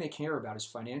only thing they care about is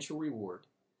financial reward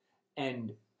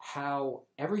and how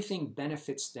everything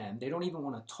benefits them. They don't even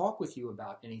want to talk with you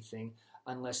about anything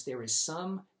unless there is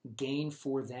some gain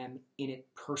for them in it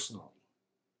personally.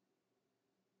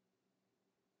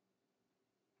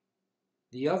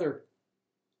 The other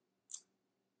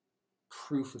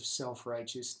proof of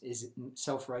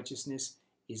self-righteousness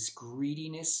is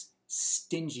greediness,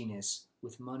 stinginess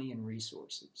with money and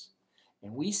resources.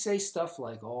 And we say stuff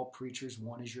like, all preachers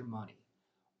want is your money.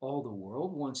 All the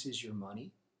world wants is your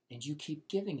money, and you keep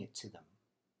giving it to them.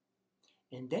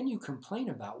 And then you complain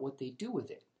about what they do with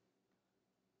it.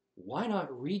 Why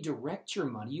not redirect your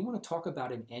money? You want to talk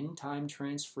about an end-time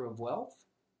transfer of wealth?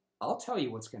 I'll tell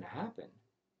you what's going to happen.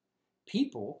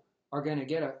 People are going to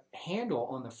get a handle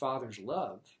on the Father's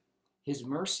love, His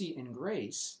mercy and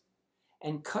grace,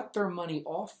 and cut their money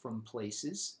off from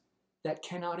places that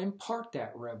cannot impart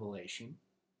that revelation.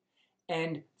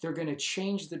 And they're going to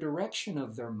change the direction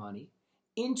of their money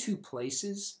into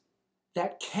places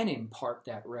that can impart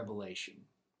that revelation.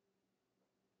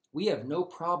 We have no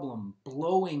problem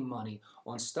blowing money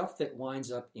on stuff that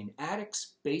winds up in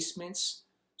attics, basements,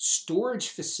 storage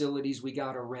facilities we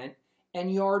got to rent,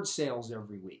 and yard sales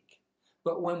every week.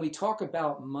 But when we talk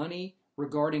about money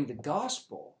regarding the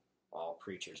gospel, all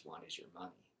preachers want is your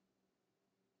money.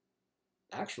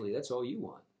 Actually, that's all you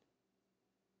want.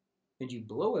 And you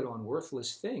blow it on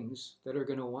worthless things that are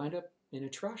going to wind up in a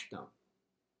trash dump.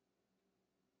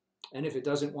 And if it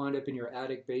doesn't wind up in your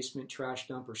attic, basement, trash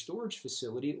dump, or storage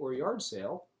facility, or yard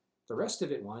sale, the rest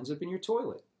of it winds up in your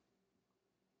toilet.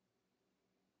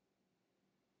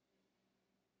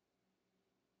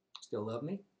 Still love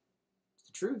me? It's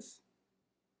the truth.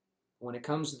 When it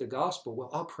comes to the gospel, well,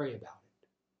 I'll pray about it.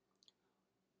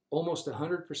 Almost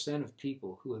 100% of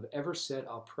people who have ever said,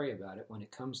 I'll pray about it, when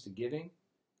it comes to giving,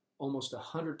 almost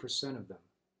 100% of them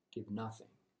give nothing.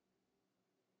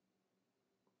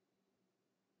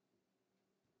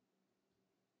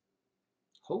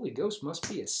 Holy Ghost must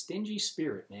be a stingy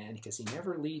spirit, man, because he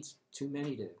never leads too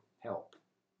many to help.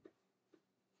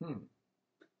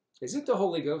 Is it the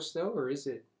Holy Ghost, though, or is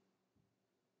it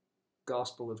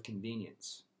gospel of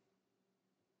convenience?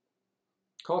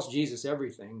 Cost Jesus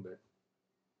everything, but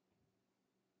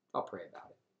I'll pray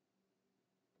about it.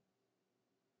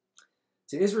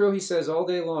 To Israel he says, all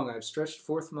day long I have stretched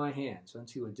forth my hands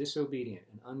unto a disobedient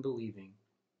and unbelieving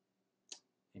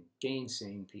and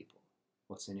gainsaying people.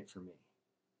 What's in it for me?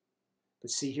 But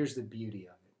see, here's the beauty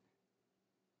of it.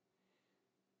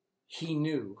 He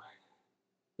knew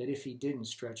that if he didn't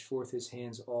stretch forth his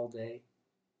hands all day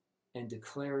and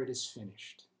declare it is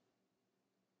finished,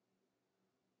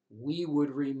 we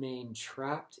would remain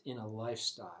trapped in a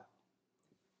lifestyle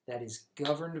that is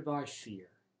governed by fear,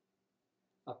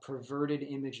 a perverted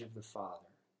image of the Father.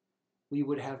 We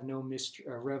would have no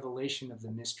revelation of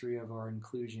the mystery of our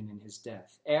inclusion in his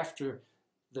death. After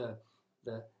the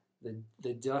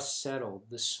dust settled,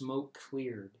 the smoke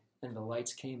cleared, and the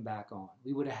lights came back on,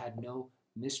 we would have had no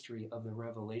mystery of the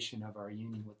revelation of our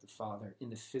union with the Father in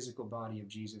the physical body of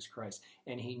Jesus Christ.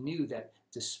 And he knew that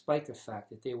despite the fact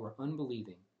that they were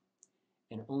unbelieving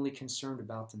and only concerned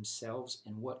about themselves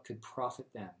and what could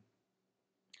profit them,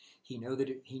 he knew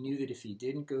that if he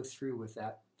didn't go through with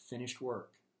that finished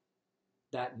work,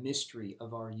 that mystery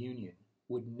of our union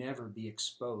would never be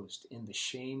exposed in the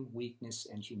shame, weakness,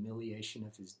 and humiliation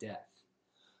of his death.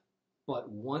 But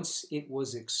once it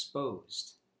was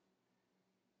exposed,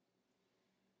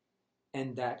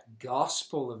 and that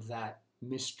gospel of that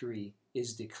mystery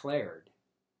is declared,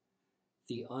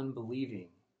 the unbelieving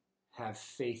have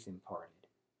faith imparted.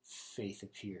 Faith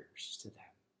appears to them.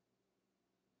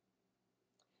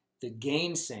 The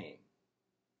gainsaying,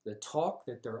 the talk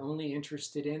that they're only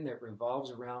interested in that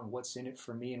revolves around what's in it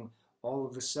for me, and all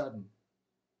of a sudden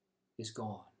is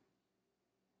gone.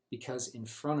 Because in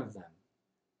front of them,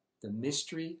 the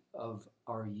mystery of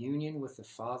our union with the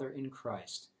Father in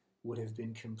Christ would have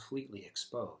been completely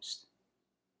exposed.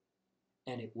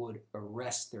 And it would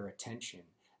arrest their attention,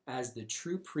 as the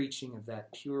true preaching of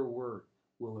that pure word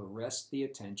will arrest the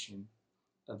attention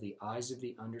of the eyes of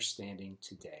the understanding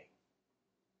today.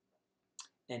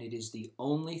 And it is the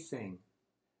only thing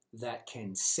that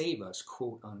can save us,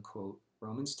 quote unquote,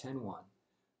 Romans 10:1,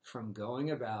 from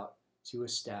going about to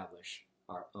establish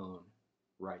our own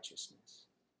righteousness.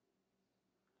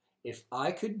 If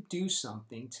I could do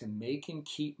something to make and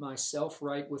keep myself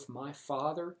right with my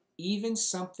Father, even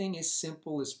something as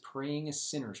simple as praying a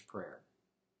sinner's prayer,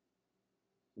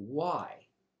 why?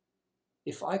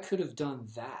 If I could have done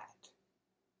that,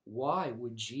 why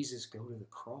would Jesus go to the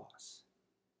cross?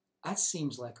 That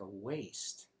seems like a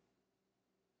waste.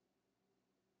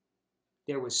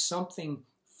 There was something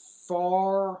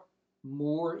far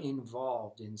more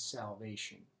involved in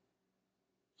salvation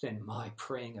than my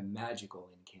praying a magical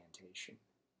incantation.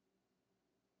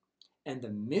 And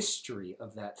the mystery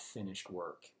of that finished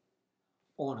work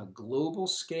on a global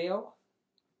scale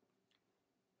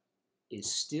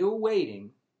is still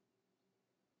waiting,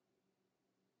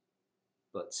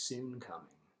 but soon coming.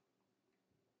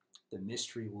 The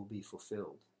mystery will be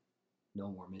fulfilled.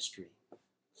 No more mystery.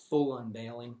 Full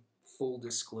unveiling, full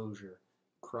disclosure.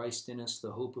 Christ in us,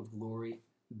 the hope of glory,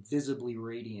 visibly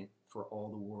radiant for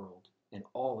all the world and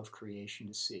all of creation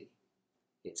to see.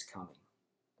 It's coming.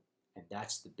 And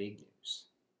that's the big news.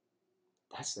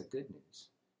 That's the good news.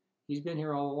 He's been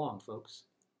here all along, folks.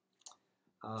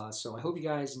 So I hope you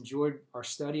guys enjoyed our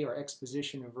study, our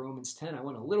exposition of Romans 10. I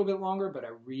went a little bit longer, but I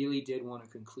really did want to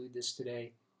conclude this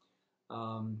today.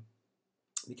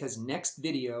 Because next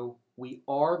video, we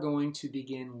are going to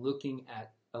begin looking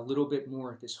at a little bit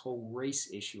more at this whole race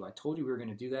issue. I told you we were going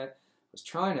to do that. I was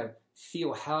trying to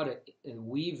feel how to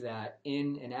weave that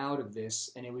in and out of this,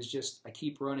 and it was just, I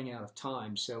keep running out of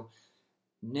time. So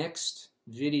next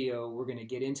video, we're going to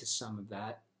get into some of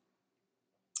that.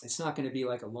 It's not going to be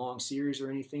like a long series or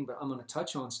anything, but I'm going to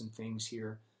touch on some things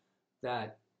here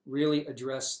that really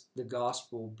address the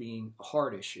gospel being a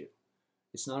hard issue.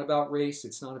 It's not about race.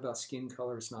 It's not about skin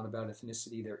color. It's not about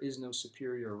ethnicity. There is no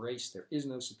superior race. There is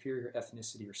no superior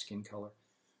ethnicity or skin color.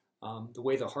 The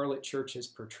way the harlot church has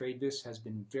portrayed this has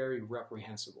been very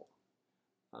reprehensible.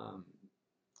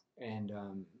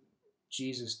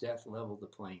 Jesus' death leveled the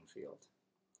playing field.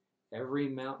 Every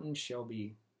mountain shall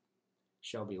be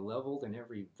leveled, and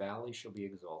every valley shall be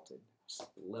exalted. It's a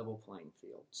level playing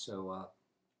field. So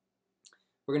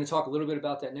we're going to talk a little bit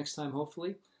about that next time,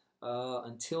 hopefully.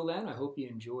 Until then, I hope you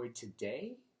enjoyed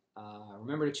today.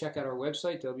 Remember to check out our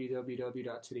website,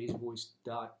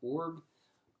 www.todaysvoice.org,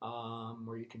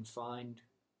 where you can find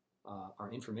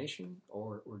our information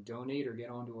or donate or get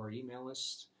onto our email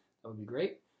list. That would be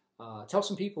great. Tell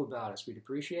some people about us. We'd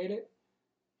appreciate it.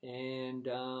 And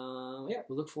yeah,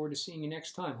 we look forward to seeing you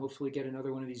next time. Hopefully get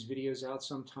another one of these videos out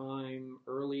sometime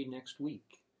early next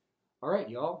week. All right,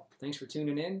 y'all. Thanks for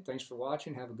tuning in. Thanks for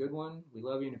watching. Have a good one. We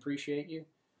love you and appreciate you.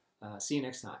 See you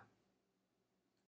next time.